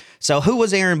discussion. So who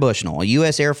was Aaron Bushnell? A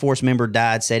U.S. Air Force member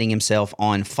died setting himself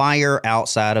on fire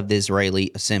outside of the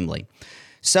Israeli assembly.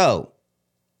 So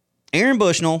Aaron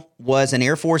Bushnell was an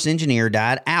Air Force engineer,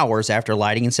 died hours after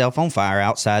lighting himself on fire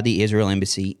outside the Israel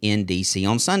Embassy in D.C.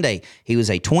 on Sunday. He was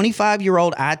a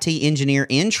 25-year-old IT engineer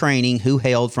in training who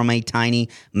hailed from a tiny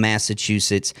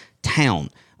Massachusetts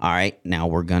town. All right, now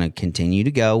we're going to continue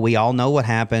to go. We all know what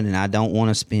happened, and I don't want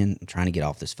to spend... I'm trying to get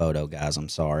off this photo, guys. I'm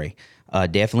sorry.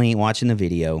 Definitely ain't watching the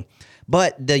video.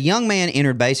 But the young man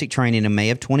entered basic training in May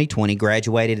of 2020,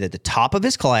 graduated at the top of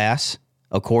his class,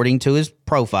 according to his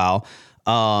profile.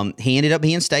 He ended up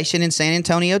being stationed in San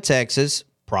Antonio, Texas.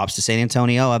 Props to San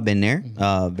Antonio. I've been there.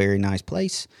 Very nice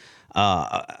place.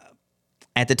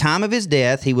 At the time of his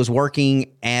death, he was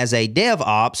working as a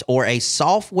DevOps or a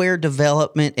software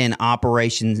development and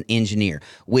operations engineer,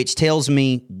 which tells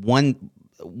me one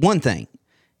thing.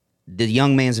 The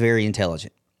young man's very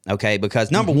intelligent. Okay, because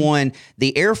number one,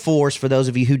 the Air Force, for those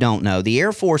of you who don't know, the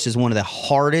Air Force is one of the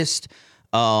hardest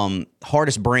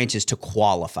hardest branches to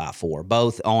qualify for,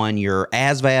 both on your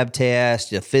ASVAB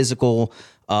test, the physical,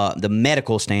 the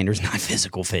medical standards, not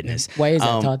physical fitness. Why is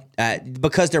that, Todd?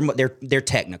 Because they're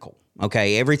technical.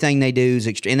 Okay, everything they do is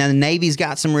extreme. And then the Navy's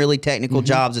got some really technical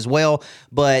jobs as well.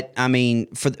 But I mean,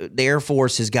 for the Air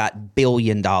Force has got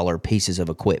billion-dollar pieces of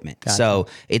equipment, so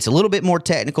it's a little bit more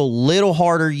technical, little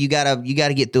harder. You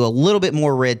gotta get through a little bit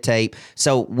more red tape.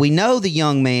 So we know the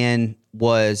young man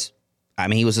was. I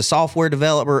mean, he was a software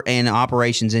developer and an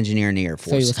operations engineer in the Air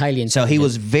Force. So he was highly intelligent. So he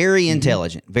was very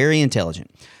intelligent, very intelligent.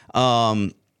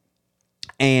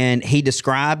 And he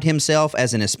described himself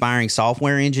as an aspiring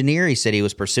software engineer. He said he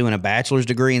was pursuing a bachelor's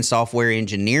degree in software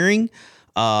engineering.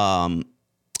 And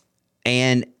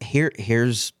this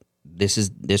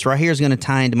right here is going to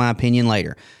tie into my opinion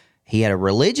later. He had a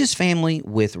religious family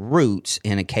with roots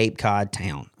in a Cape Cod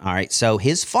town. All right. So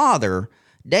his father,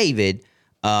 David,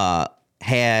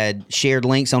 had shared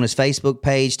links on his Facebook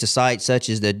page to sites such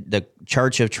as the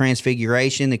Church of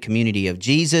Transfiguration, the Community of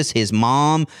Jesus. His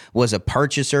mom was a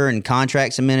purchaser in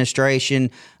contracts administration.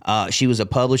 She was a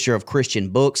publisher of Christian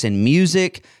books and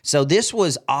music. So this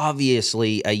was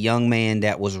obviously a young man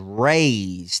that was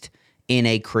raised in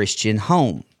a Christian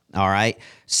home. All right.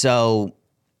 So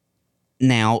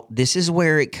now this is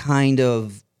where it kind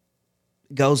of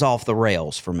goes off the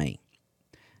rails for me.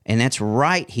 And that's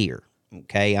right here.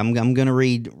 Okay, I'm going to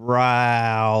read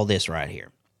all this right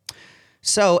here.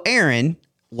 So Aaron,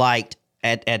 like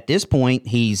at this point,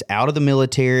 he's out of the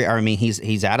military. Or I mean,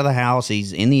 he's out of the house.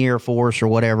 He's in the Air Force or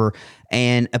whatever.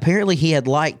 And apparently, he had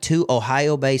liked 2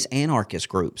 Ohio-based anarchist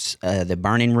groups: the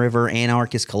Burning River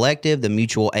Anarchist Collective, the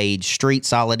Mutual Aid Street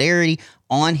Solidarity,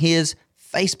 on his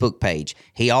Facebook page.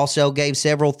 He also gave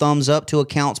several thumbs up to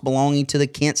accounts belonging to the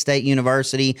Kent State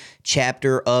University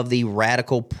chapter of the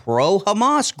radical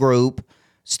pro-Hamas group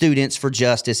Students for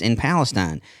Justice in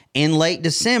Palestine. In late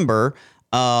December,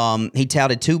 he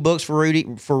touted 2 books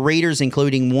for readers,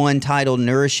 including one titled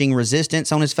Nourishing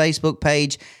Resistance on his Facebook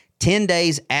page. 10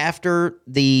 days after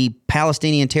the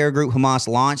Palestinian terror group Hamas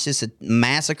launched this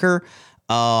massacre,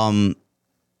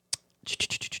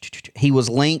 he was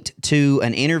linked to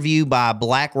an interview by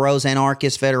Black Rose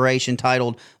Anarchist Federation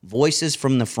titled Voices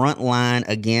from the Front Line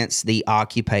Against the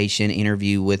Occupation,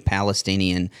 interview with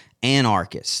Palestinian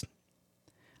anarchists.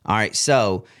 All right,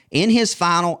 so in his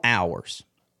final hours,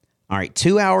 all right,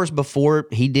 2 hours before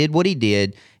he did what he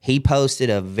did, he posted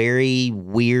a very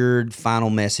weird final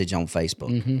message on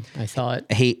Facebook. I saw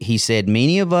it. He said,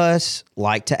 many of us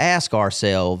like to ask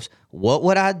ourselves, what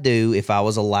would I do if I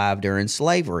was alive during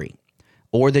slavery?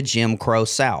 Or the Jim Crow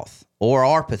South, or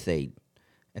apartheid,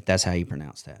 if that's how you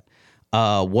pronounce that.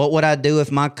 What would I do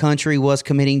if my country was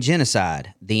committing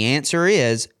genocide? The answer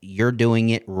is, you're doing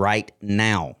it right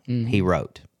now, he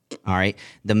wrote. All right.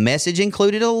 The message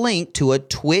included a link to a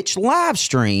Twitch live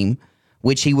stream,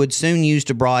 which he would soon use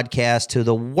to broadcast to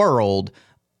the world.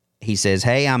 He says,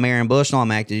 hey, I'm Aaron Bushnell.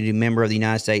 I'm active duty member of the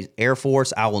United States Air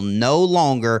Force. I will no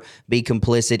longer be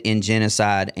complicit in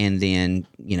genocide. And then,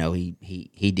 you know,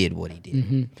 he did what he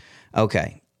did.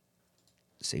 Okay.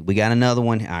 See, we got another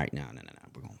one. All right. No.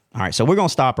 All right. So we're going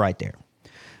to stop right there.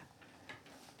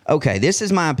 Okay. This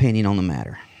is my opinion on the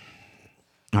matter.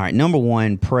 All right. Number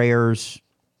one, prayers,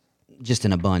 just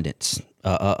an abundance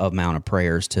amount of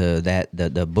prayers to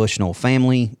the Bushnell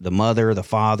family, the mother, the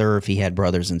father, if he had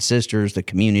brothers and sisters, the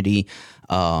community.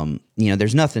 You know,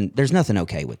 there's nothing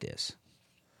okay with this.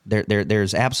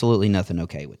 There's absolutely nothing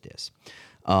okay with this.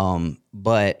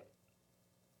 But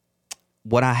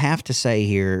what I have to say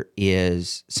here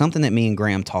is something that me and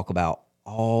Graham talk about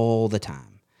all the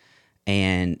time.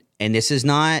 And this is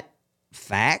not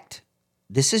fact.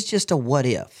 This is just a what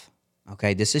if.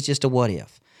 Okay, this is just a what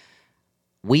if.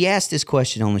 We ask this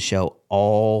question on the show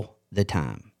all the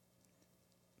time.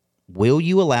 Will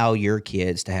you allow your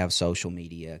kids to have social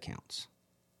media accounts?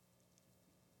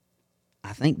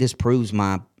 I think this proves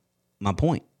my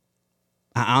point.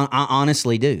 I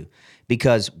honestly do.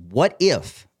 Because what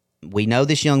if, we know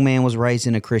this young man was raised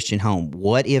in a Christian home.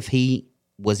 What if he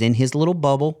was in his little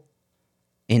bubble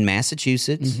in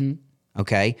Massachusetts,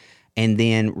 okay, and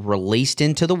then released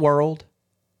into the world,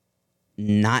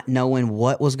 not knowing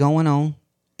what was going on?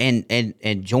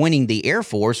 And joining the Air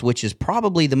Force, which is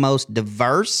probably the most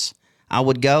diverse, I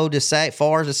would go to say,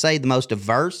 far as to say the most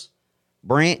diverse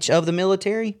branch of the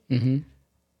military. And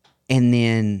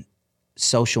then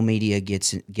social media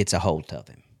gets a hold of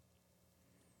him.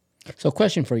 So,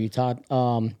 question for you, Todd.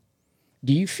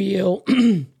 Do you feel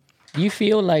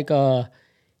like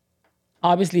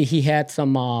obviously he had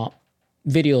some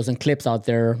videos and clips out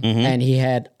there, and he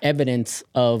had evidence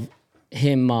of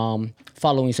him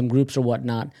following some groups or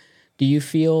whatnot. Do you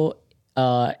feel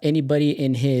anybody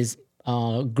in his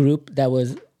group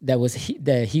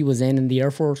that he was in the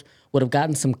Air Force would have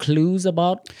gotten some clues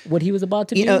about what he was about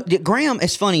to do? Graham,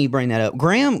 it's funny you bring that up.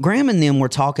 Graham and them were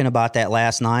talking about that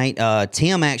last night.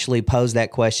 Tim actually posed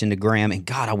that question to Graham, and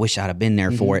God, I wish I'd have been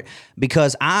there for it,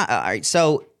 because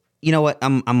so you know what?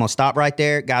 I'm going to stop right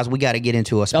there. Guys, we got to get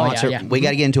into a sponsor. Yeah. We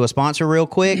got to get into a sponsor real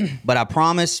quick, but I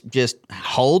promise, just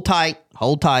hold tight.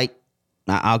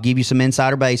 I'll give you some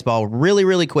insider baseball really,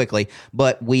 really quickly,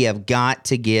 but we have got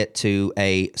to get to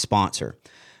a sponsor.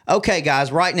 Okay,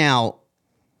 guys, right now,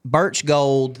 Birch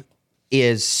Gold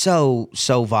is so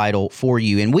vital for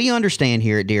you. And we understand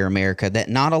here at Dear America that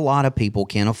not a lot of people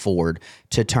can afford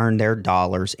to turn their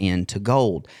dollars into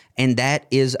gold. And that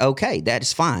is okay. That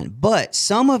is fine. But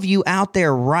some of you out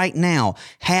there right now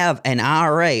have an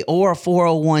IRA or a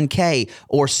 401k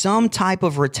or some type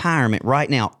of retirement right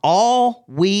now. All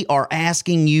we are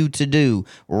asking you to do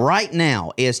right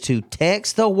now is to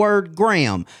text the word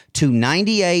Graham to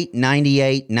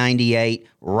 989898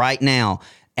 right now.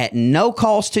 At no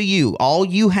cost to you, all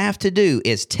you have to do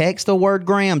is text the word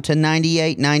Graham to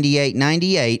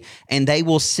 989898, and they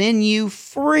will send you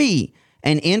free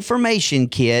an information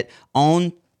kit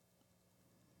on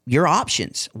your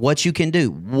options, what you can do.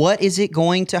 What is it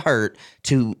going to hurt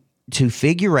to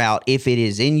figure out if it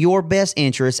is in your best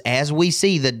interest, as we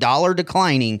see the dollar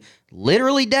declining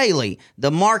literally daily,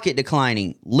 the market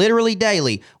declining literally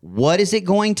daily? What is it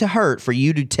going to hurt for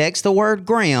you to text the word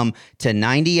Graham to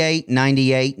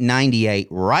 989898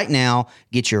 right now?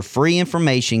 Get your free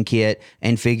information kit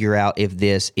and figure out if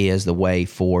this is the way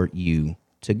for you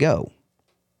to go.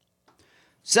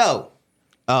 So,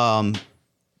 to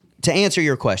answer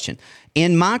your question,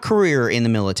 in my career in the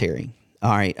military,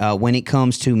 all right, when it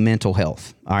comes to mental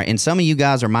health, all right, and some of you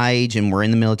guys are my age and were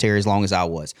in the military as long as I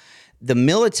was. The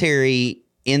military,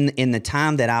 in the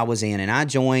time that I was in, and I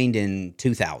joined in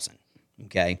 2000,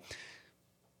 okay,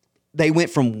 they went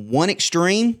from one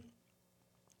extreme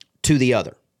to the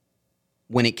other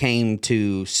when it came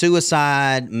to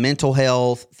suicide, mental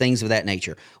health, things of that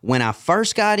nature. When I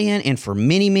first got in, and for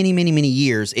many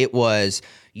years, it was,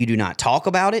 you do not talk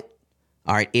about it.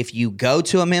 All right, if you go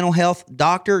to a mental health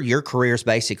doctor, your career's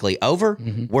basically over.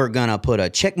 Mm-hmm. We're going to put a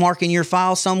check mark in your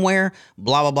file somewhere,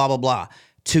 blah, blah, blah, blah, blah.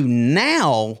 To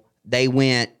now, they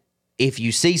went, if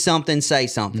you see something, say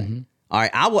something. Mm-hmm. All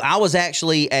right, I was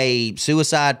actually a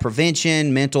suicide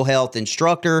prevention, mental health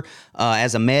instructor.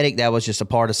 As a medic, that was just a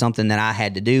part of something that I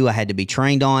had to do. I had to be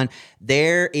trained on.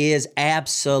 There is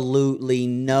absolutely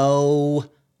no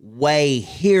way,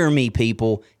 hear me,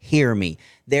 people, hear me.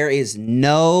 There is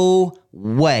no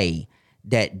way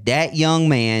that young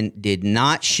man did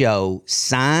not show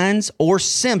signs or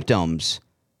symptoms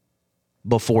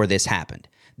before this happened.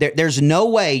 There's no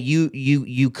way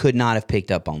you could not have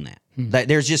picked up on that.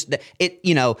 There's just it,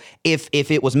 you know, if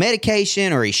it was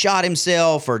medication or he shot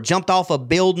himself or jumped off a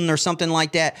building or something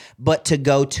like that, but to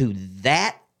go to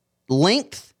that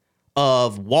length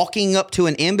of walking up to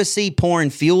an embassy, pouring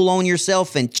fuel on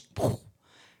yourself and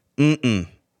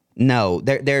no,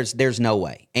 there's no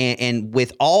way. And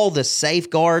with all the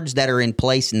safeguards that are in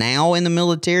place now in the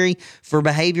military for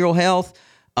behavioral health,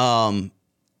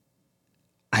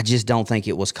 I just don't think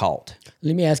it was caught.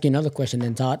 Let me ask you another question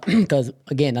then, Todd, because,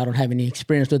 again, I don't have any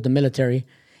experience with the military.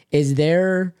 Is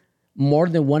there more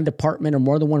than one department or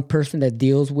more than one person that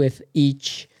deals with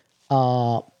each,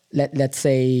 let's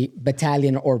say,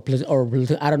 battalion or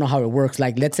I don't know how it works.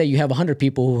 Like, let's say you have 100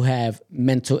 people who have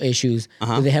mental issues.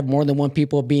 Uh-huh. Do they have more than one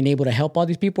people being able to help all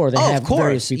these people, or they have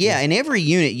various people? Yeah, in every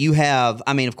unit you have,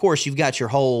 I mean, of course, you've got your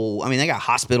whole, I mean, they got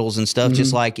hospitals and stuff,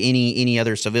 just like any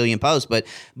other civilian post. But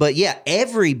yeah,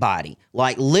 everybody,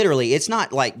 like literally, it's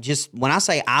not like just when I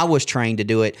say I was trained to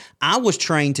do it, I was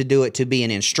trained to do it to be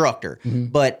an instructor. Mm-hmm.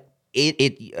 But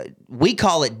we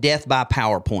call it death by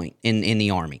PowerPoint in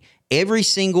the Army. Every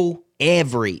single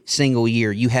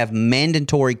year, you have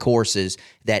mandatory courses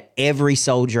that every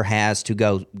soldier has to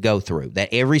go through, that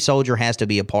every soldier has to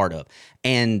be a part of.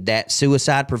 And that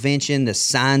suicide prevention, the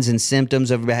signs and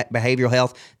symptoms of behavioral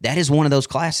health, that is one of those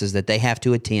classes that they have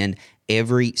to attend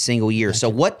every single year. Gotcha. So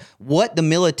what the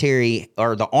military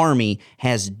or the Army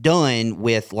has done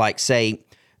with, like, say,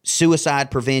 suicide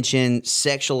prevention,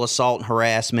 sexual assault and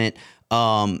harassment,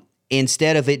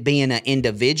 instead of it being an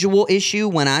individual issue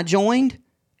when I joined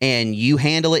and you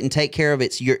handle it and take care of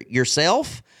it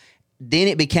yourself, then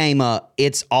it became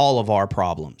it's all of our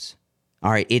problems.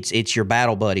 All right, it's your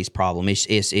battle buddy's problem.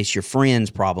 It's your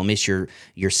friend's problem. It's your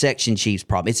section chief's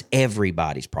problem. It's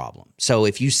everybody's problem. So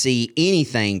if you see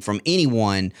anything from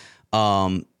anyone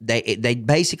They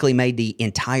basically made the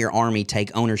entire army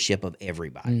take ownership of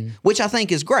everybody, which I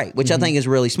think is great, which I think is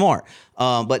really smart.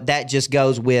 But that just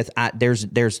goes with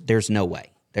there's no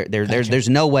way. There's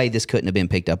no way this couldn't have been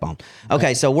picked up on.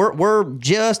 Okay, so we're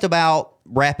just about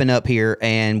wrapping up here,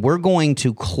 and we're going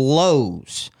to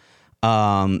close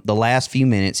the last few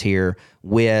minutes here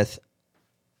with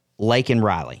Laken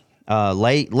Riley.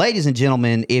 Ladies and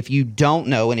gentlemen, if you don't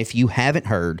know and if you haven't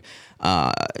heard,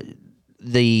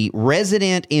 the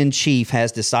resident-in-chief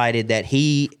has decided that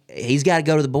he's got to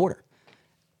go to the border.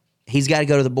 He's got to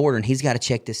go to the border, and he's got to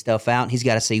check this stuff out, and he's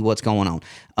got to see what's going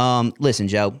on. Listen,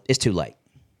 Joe, it's too late.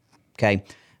 Okay?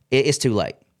 It's too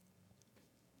late.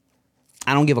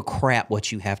 I don't give a crap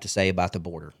what you have to say about the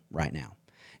border right now.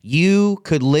 You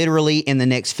could literally, in the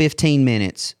next 15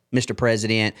 minutes, Mr.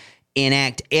 President,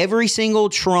 enact every single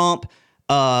Trump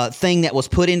thing that was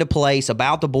put into place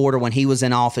about the border when he was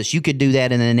in office. You could do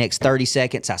that in the next 30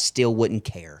 seconds. I still wouldn't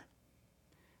care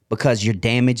because your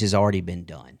damage has already been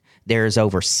done. There's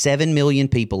over 7 million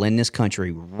people in this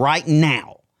country right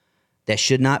now that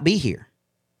should not be here.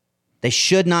 They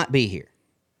should not be here.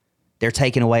 They're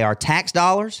taking away our tax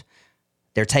dollars.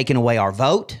 They're taking away our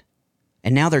vote.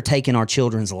 And now they're taking our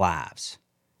children's lives.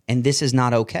 And this is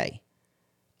not okay.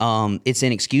 It's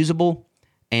inexcusable.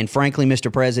 And frankly,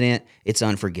 Mr. President, it's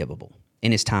unforgivable.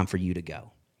 And it's time for you to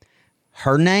go.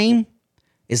 Her name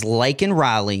is Laken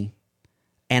Riley.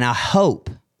 And I hope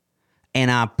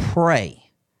and I pray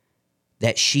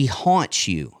that she haunts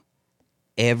you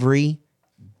every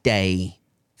day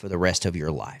for the rest of your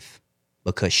life.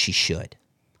 Because she should.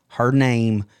 Her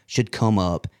name should come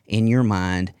up in your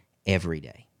mind every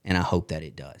day. And I hope that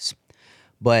it does.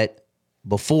 But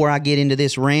before I get into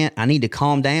this rant, I need to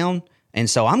calm down. And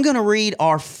so I'm going to read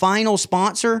our final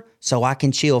sponsor so I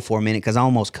can chill for a minute because I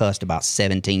almost cussed about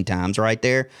 17 times right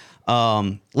there.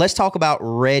 Let's talk about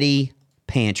Ready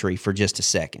Pantry for just a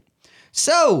second.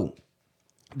 So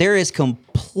there is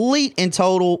complete and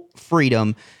total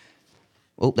freedom.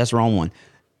 Oh, that's the wrong one.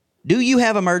 Do you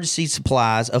have emergency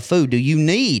supplies of food? Do you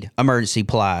need emergency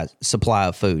supply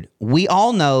of food? We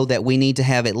all know that we need to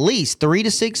have at least 3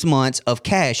 to 6 months of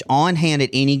cash on hand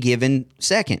at any given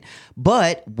second.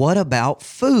 But what about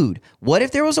food? What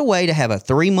if there was a way to have a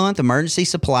 3-month emergency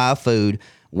supply of food?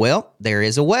 Well, there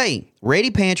is a way. Ready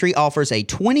Pantry offers a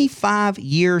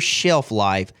 25-year shelf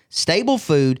life, stable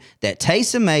food that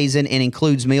tastes amazing and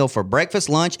includes meal for breakfast,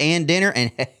 lunch, and dinner.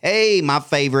 And hey, my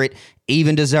favorite,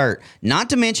 even dessert. Not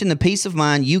to mention the peace of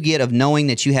mind you get of knowing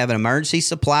that you have an emergency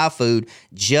supply of food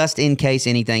just in case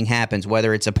anything happens,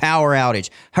 whether it's a power outage,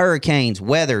 hurricanes,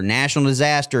 weather, national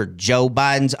disaster, Joe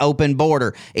Biden's open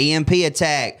border, EMP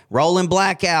attack, rolling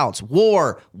blackouts,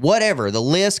 war, whatever. The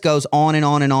list goes on and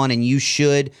on and on, and you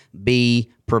should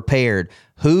be prepared.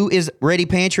 Who is Ready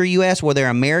Pantry, you ask? Well, they're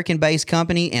an American-based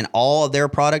company, and all of their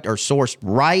product are sourced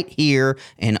right here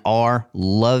in our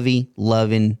loving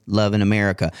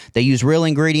America. They use real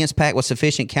ingredients packed with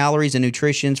sufficient calories and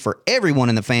nutrition for everyone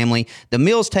in the family. The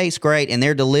meals taste great, and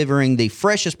they're delivering the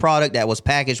freshest product that was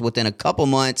packaged within a couple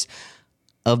months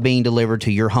of being delivered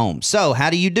to your home. So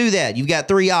how do you do that? You've got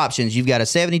 3 options. You've got a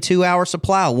 72-hour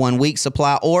supply, a 1-week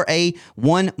supply, or a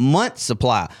 1-month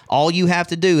supply. All you have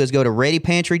to do is go to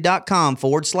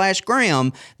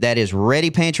readypantry.com/Graham. That is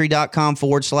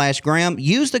readypantry.com/Graham.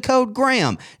 Use the code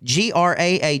Graham,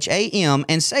 GRAHAM,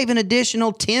 and save an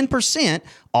additional 10%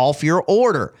 off your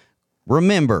order.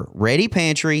 Remember,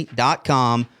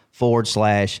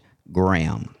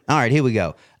 readypantry.com/Graham. All right, here we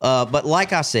go. But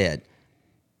like I said,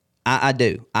 I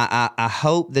do. I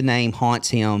hope the name haunts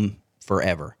him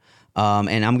forever.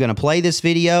 And I'm going to play this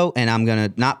video, and I'm going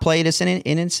to not play this in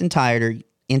its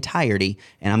entirety,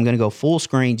 and I'm going to go full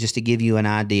screen just to give you an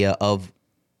idea of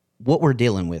what we're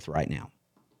dealing with right now.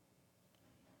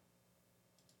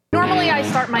 Normally, I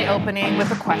start my opening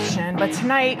with a question, but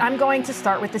tonight I'm going to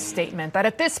start with a statement that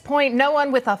at this point, no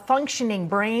one with a functioning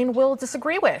brain will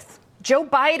disagree with. Joe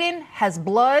Biden has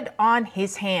blood on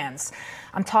his hands.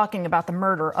 I'm talking about the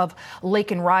murder of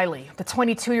Laken Riley. The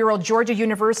 22-year-old Georgia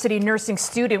University nursing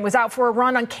student was out for a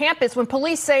run on campus when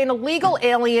police say an illegal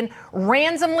alien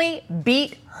randomly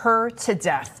beat her to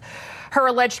death. Her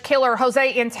alleged killer,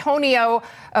 Jose Antonio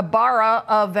Ibarra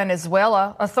of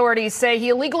Venezuela, authorities say he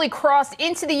illegally crossed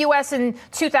into the U.S. in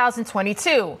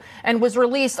 2022 and was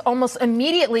released almost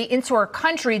immediately into our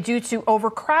country due to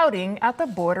overcrowding at the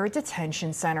border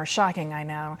detention center. Shocking, I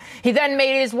know. He then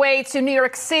made his way to New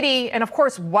York City, and of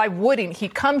course, why wouldn't he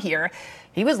come here?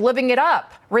 He was living it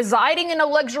up, residing in a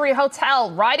luxury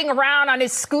hotel, riding around on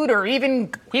his scooter, even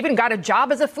got a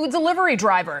job as a food delivery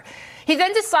driver. He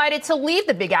then decided to leave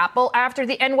the Big Apple after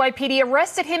the NYPD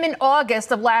arrested him in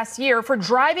August of last year for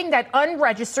driving that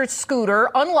unregistered scooter,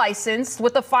 unlicensed,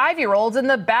 with a 5-year-old in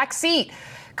the back seat.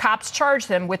 Cops charged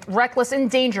him with reckless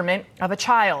endangerment of a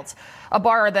child.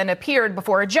 Ibarra then appeared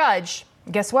before a judge.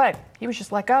 Guess what? He was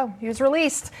just let go. He was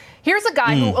released. Here's a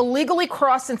guy who illegally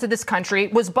crossed into this country,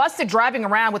 was busted driving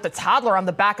around with a toddler on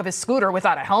the back of his scooter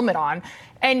without a helmet on,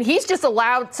 and he's just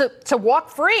allowed to walk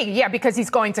free. Yeah, because he's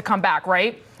going to come back,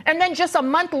 right? And then just a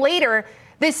month later,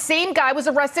 this same guy was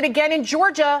arrested again in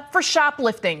Georgia for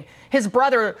shoplifting. His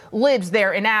brother lives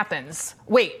there in Athens.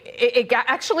 Wait, it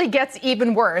actually gets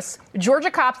even worse. Georgia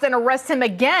cops then arrest him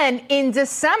again in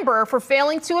December for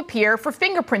failing to appear for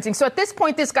fingerprinting. So at this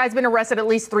point, this guy's been arrested at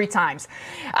least 3 times.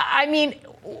 I mean,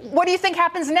 what do you think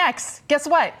happens next? Guess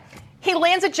what? He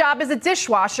lands a job as a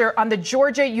dishwasher on the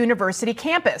Georgia University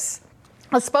campus.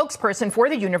 A spokesperson for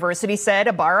the university said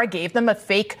Ibarra gave them a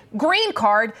fake green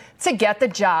card to get the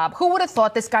job. Who would have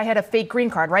thought this guy had a fake green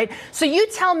card, right? So you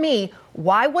tell me,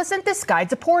 why wasn't this guy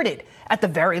deported? At the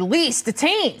very least,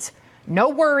 detained. No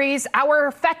worries.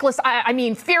 Our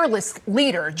fearless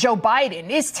leader, Joe Biden,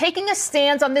 is taking a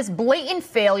stance on this blatant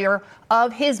failure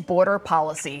of his border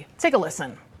policy. Take a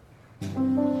listen.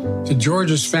 To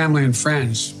Georgia's family and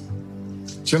friends,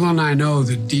 Jill and I know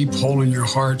the deep hole in your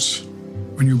hearts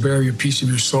when you bury a piece of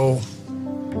your soul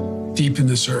deep in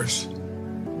this earth.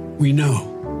 We know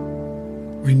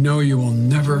you will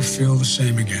never feel the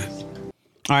same again.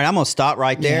 All right, I'm going to stop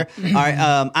right there. Yeah. All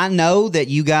right, I know that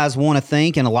you guys want to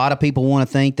think, and a lot of people want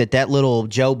to think that little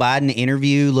Joe Biden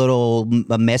interview,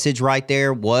 a message right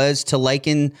there was to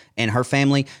Laken and her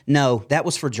family. No, that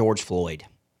was for George Floyd.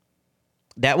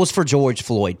 That was for George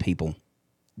Floyd, people.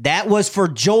 That was for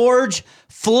George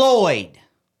Floyd.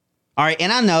 All right,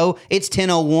 and I know it's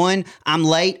 10:01. I'm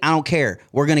late. I don't care.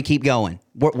 We're going to keep going.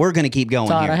 We're going to keep going.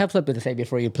 Todd, here. I have something to say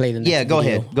before you play the next Yeah, go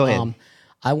video. ahead. Go ahead.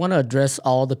 I want to address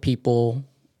all the people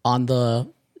on the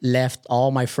left,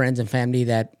 all my friends and family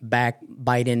that back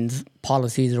Biden's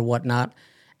policies or whatnot.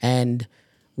 And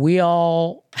we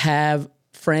all have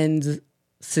friends,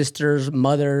 sisters,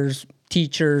 mothers,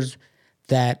 teachers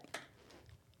that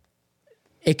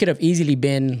it could have easily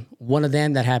been one of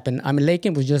them that happened. I mean,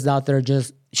 Laken was just out there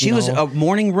She was a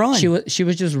morning run. She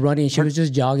was just running. She was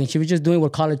just jogging. She was just doing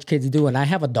what college kids do. And I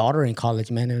have a daughter in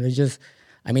college, man. And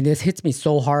this hits me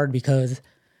so hard because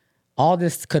all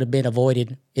this could have been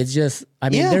avoided. It's just,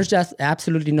 there's just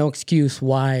absolutely no excuse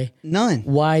why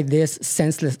this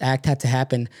senseless act had to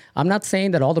happen. I'm not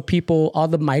saying that all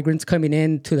the migrants coming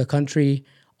into the country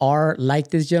are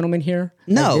like this gentleman here.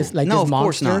 No, this of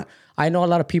course not. I know a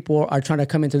lot of people are trying to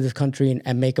come into this country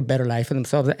and make a better life for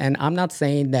themselves. And I'm not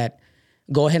saying that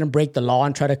go ahead and break the law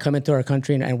and try to come into our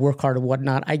country and work hard or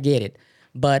whatnot. I get it.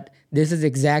 But this is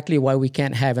exactly why we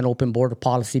can't have an open border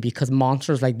policy, because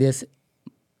monsters like this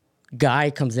guy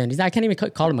comes in. I can't even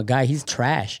call him a guy. He's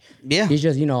trash. Yeah. He's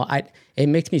just, it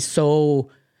makes me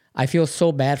I feel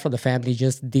so bad for the family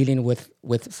just dealing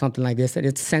with something like this. And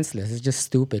it's senseless. It's just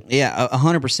stupid. Yeah,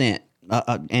 100%.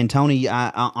 And Tony,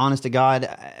 honest to God,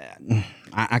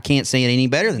 I can't say it any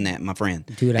better than that, my friend.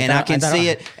 Dude, I can see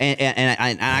it,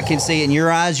 and I can see it in your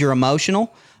eyes. You're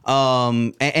emotional,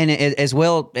 and as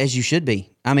well as you should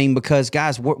be. I mean, because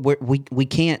guys, we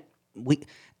can't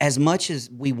as much as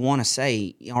we want to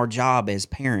say our job as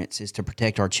parents is to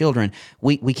protect our children,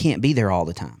 we can't be there all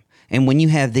the time. And when you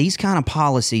have these kind of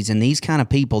policies and these kind of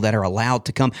people that are allowed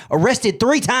to come, arrested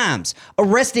 3 times,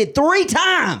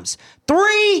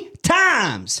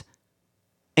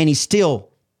 and he's still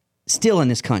in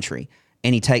this country,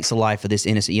 and he takes the life of this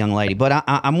innocent young lady. But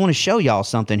I want to show y'all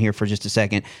something here for just a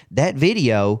second. That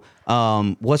video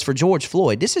was for George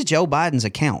Floyd. This is Joe Biden's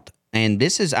account, and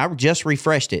I just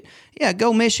refreshed it. Yeah,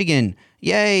 go Michigan.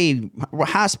 Yay.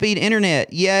 High-speed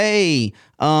internet. Yay.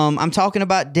 I'm talking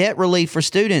about debt relief for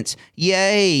students.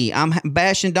 Yay. I'm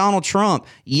bashing Donald Trump.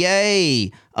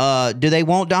 Yay. Do they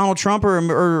want Donald Trump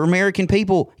or American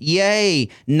people? Yay.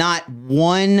 Not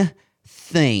one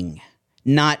thing.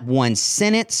 Not one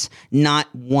sentence. Not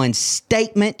one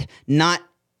statement. Not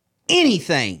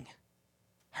anything.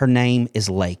 Her name is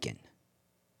Laken.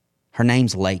 Her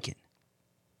name's Laken.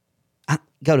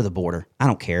 Go to the border. I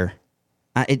don't care.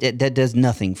 That does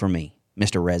nothing for me,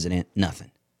 Mr. Resident.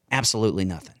 Nothing. Absolutely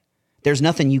nothing. There's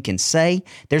nothing you can say.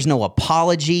 There's no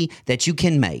apology that you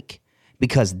can make,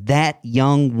 because that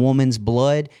young woman's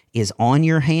blood is on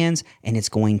your hands, and it's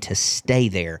going to stay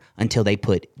there until they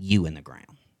put you in the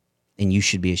ground. And you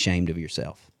should be ashamed of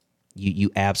yourself.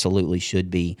 You absolutely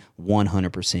should be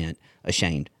 100%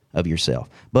 ashamed of yourself.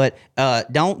 But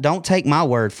don't take my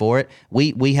word for it.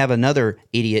 We have another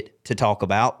idiot to talk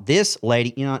about. This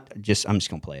lady, I'm just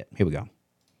gonna play it. Here we go.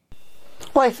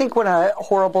 Well, I think when a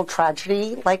horrible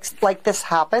tragedy like this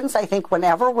happens, I think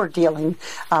whenever we're dealing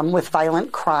with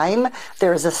violent crime,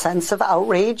 there is a sense of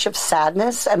outrage, of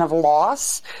sadness, and of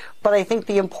loss. But I think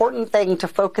the important thing to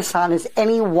focus on is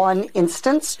any one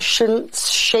instance shouldn't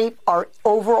shape our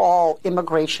overall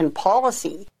immigration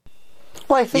policy.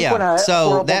 Well, I think when a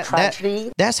horrible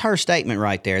tragedy... That's her statement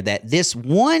right there, that this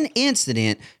one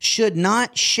incident should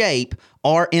not shape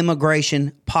our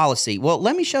immigration policy. Well,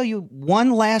 let me show you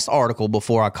one last article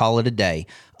before I call it a day.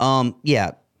 Tony,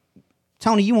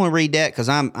 you want to read that? Because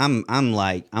I'm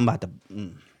about to...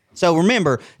 So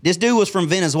remember, this dude was from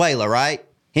Venezuela, right?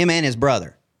 Him and his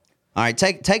brother. All right,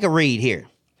 take a read here.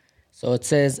 So it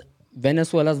says,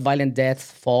 Venezuela's violent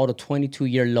deaths fall to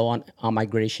 22-year low on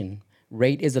migration.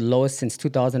 Rate is the lowest since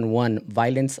 2001.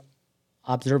 Violence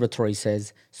Observatory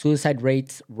says suicide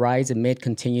rates rise amid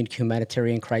continued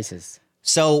humanitarian crisis.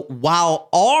 So while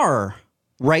our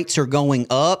rates are going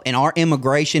up and our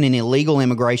immigration and illegal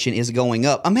immigration is going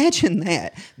up, imagine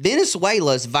that.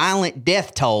 Venezuela's violent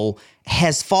death toll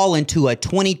has fallen to a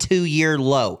 22-year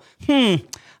low. I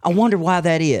wonder why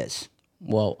that is.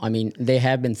 Well, I mean, they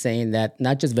have been saying that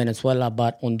not just Venezuela,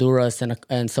 but Honduras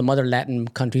and some other Latin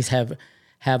countries have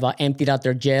emptied out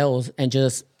their jails and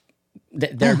just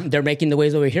they're making the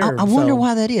ways over here. I wonder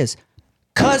why that is.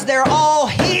 'Cause they're all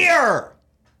here.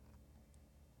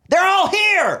 They're all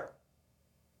here.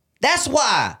 That's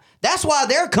why. That's why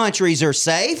their countries are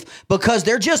safe, because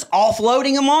they're just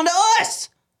offloading them onto us.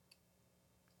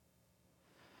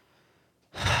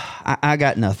 I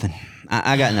got nothing.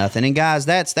 I got nothing. And guys,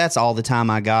 that's all the time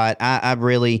I got. I'm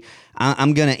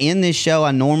going to end this show.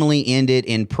 I normally end it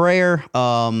in prayer.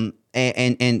 But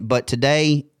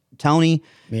today, Tony,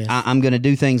 yes. I'm going to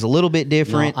do things a little bit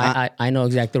different. No, I know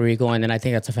exactly where you're going, and I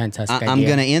think that's a fantastic idea. I'm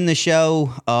going to end the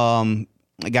show.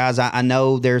 Guys, I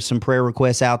know there's some prayer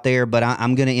requests out there, but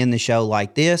I'm going to end the show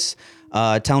like this.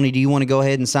 Tony, do you want to go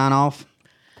ahead and sign off?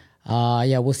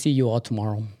 Yeah, we'll see you all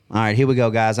tomorrow. All right, here we go,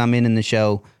 guys. I'm ending the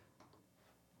show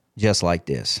just like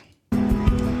this.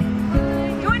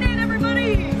 Join in,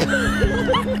 everybody!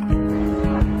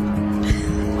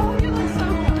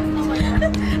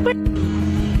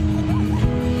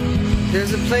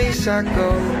 There's a place I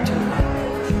go to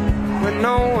when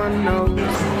no one knows.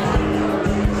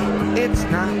 It's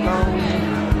not lonely,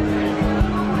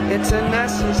 it's a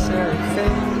necessary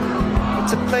thing.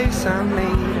 It's a place I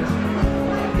made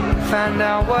of. Find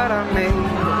out what I made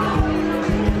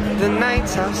of. The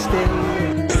nights I've stayed.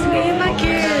 Me and my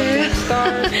kids.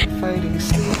 Stars fighting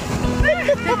sleep.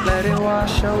 Let it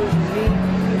wash over me.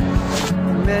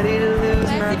 I'm ready to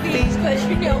lose my feet.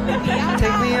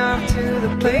 Take me off to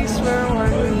the place where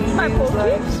one means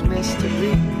life's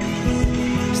mystery.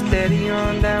 Steady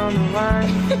on down the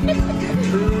line.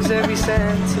 Lose every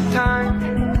sense of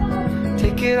time.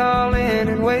 Take it all in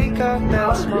and wake up.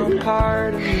 That's one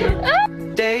part of me.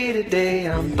 Day to day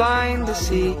I'm blind to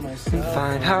see and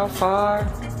find how far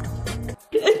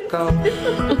to go.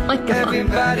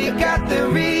 Everybody got the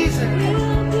reason.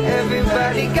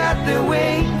 Everybody got the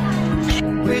way.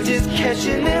 We're just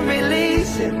catching and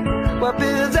releasing what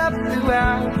builds up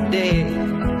throughout the day.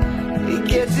 It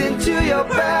gets into your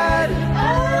body,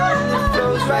 it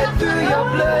flows right through your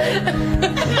blood. We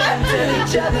can tell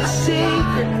each other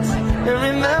secrets and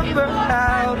remember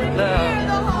how to love.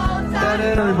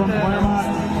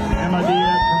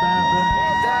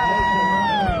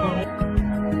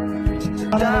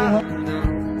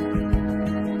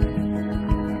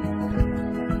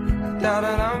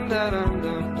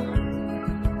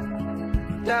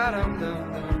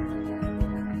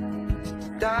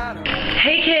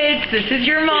 Hey kids, this is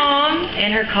your mom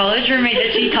and her college roommate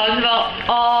that she talks about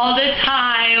all the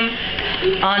time.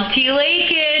 Auntie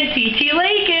Laken, TT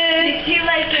Laken. TT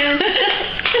Laken.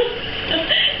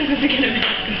 This is gonna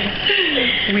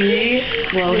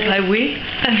be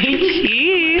I mean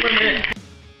she.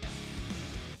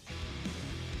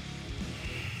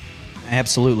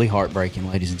 Absolutely heartbreaking,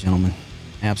 ladies and gentlemen.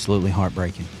 Absolutely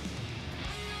heartbreaking.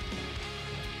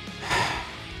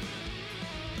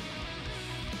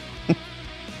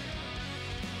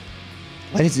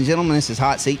 Ladies and gentlemen, this is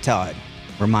Hot Seat Todd,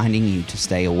 reminding you to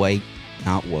stay awake,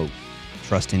 not woke.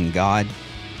 Trust in God,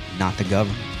 not the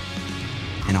government,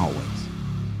 and always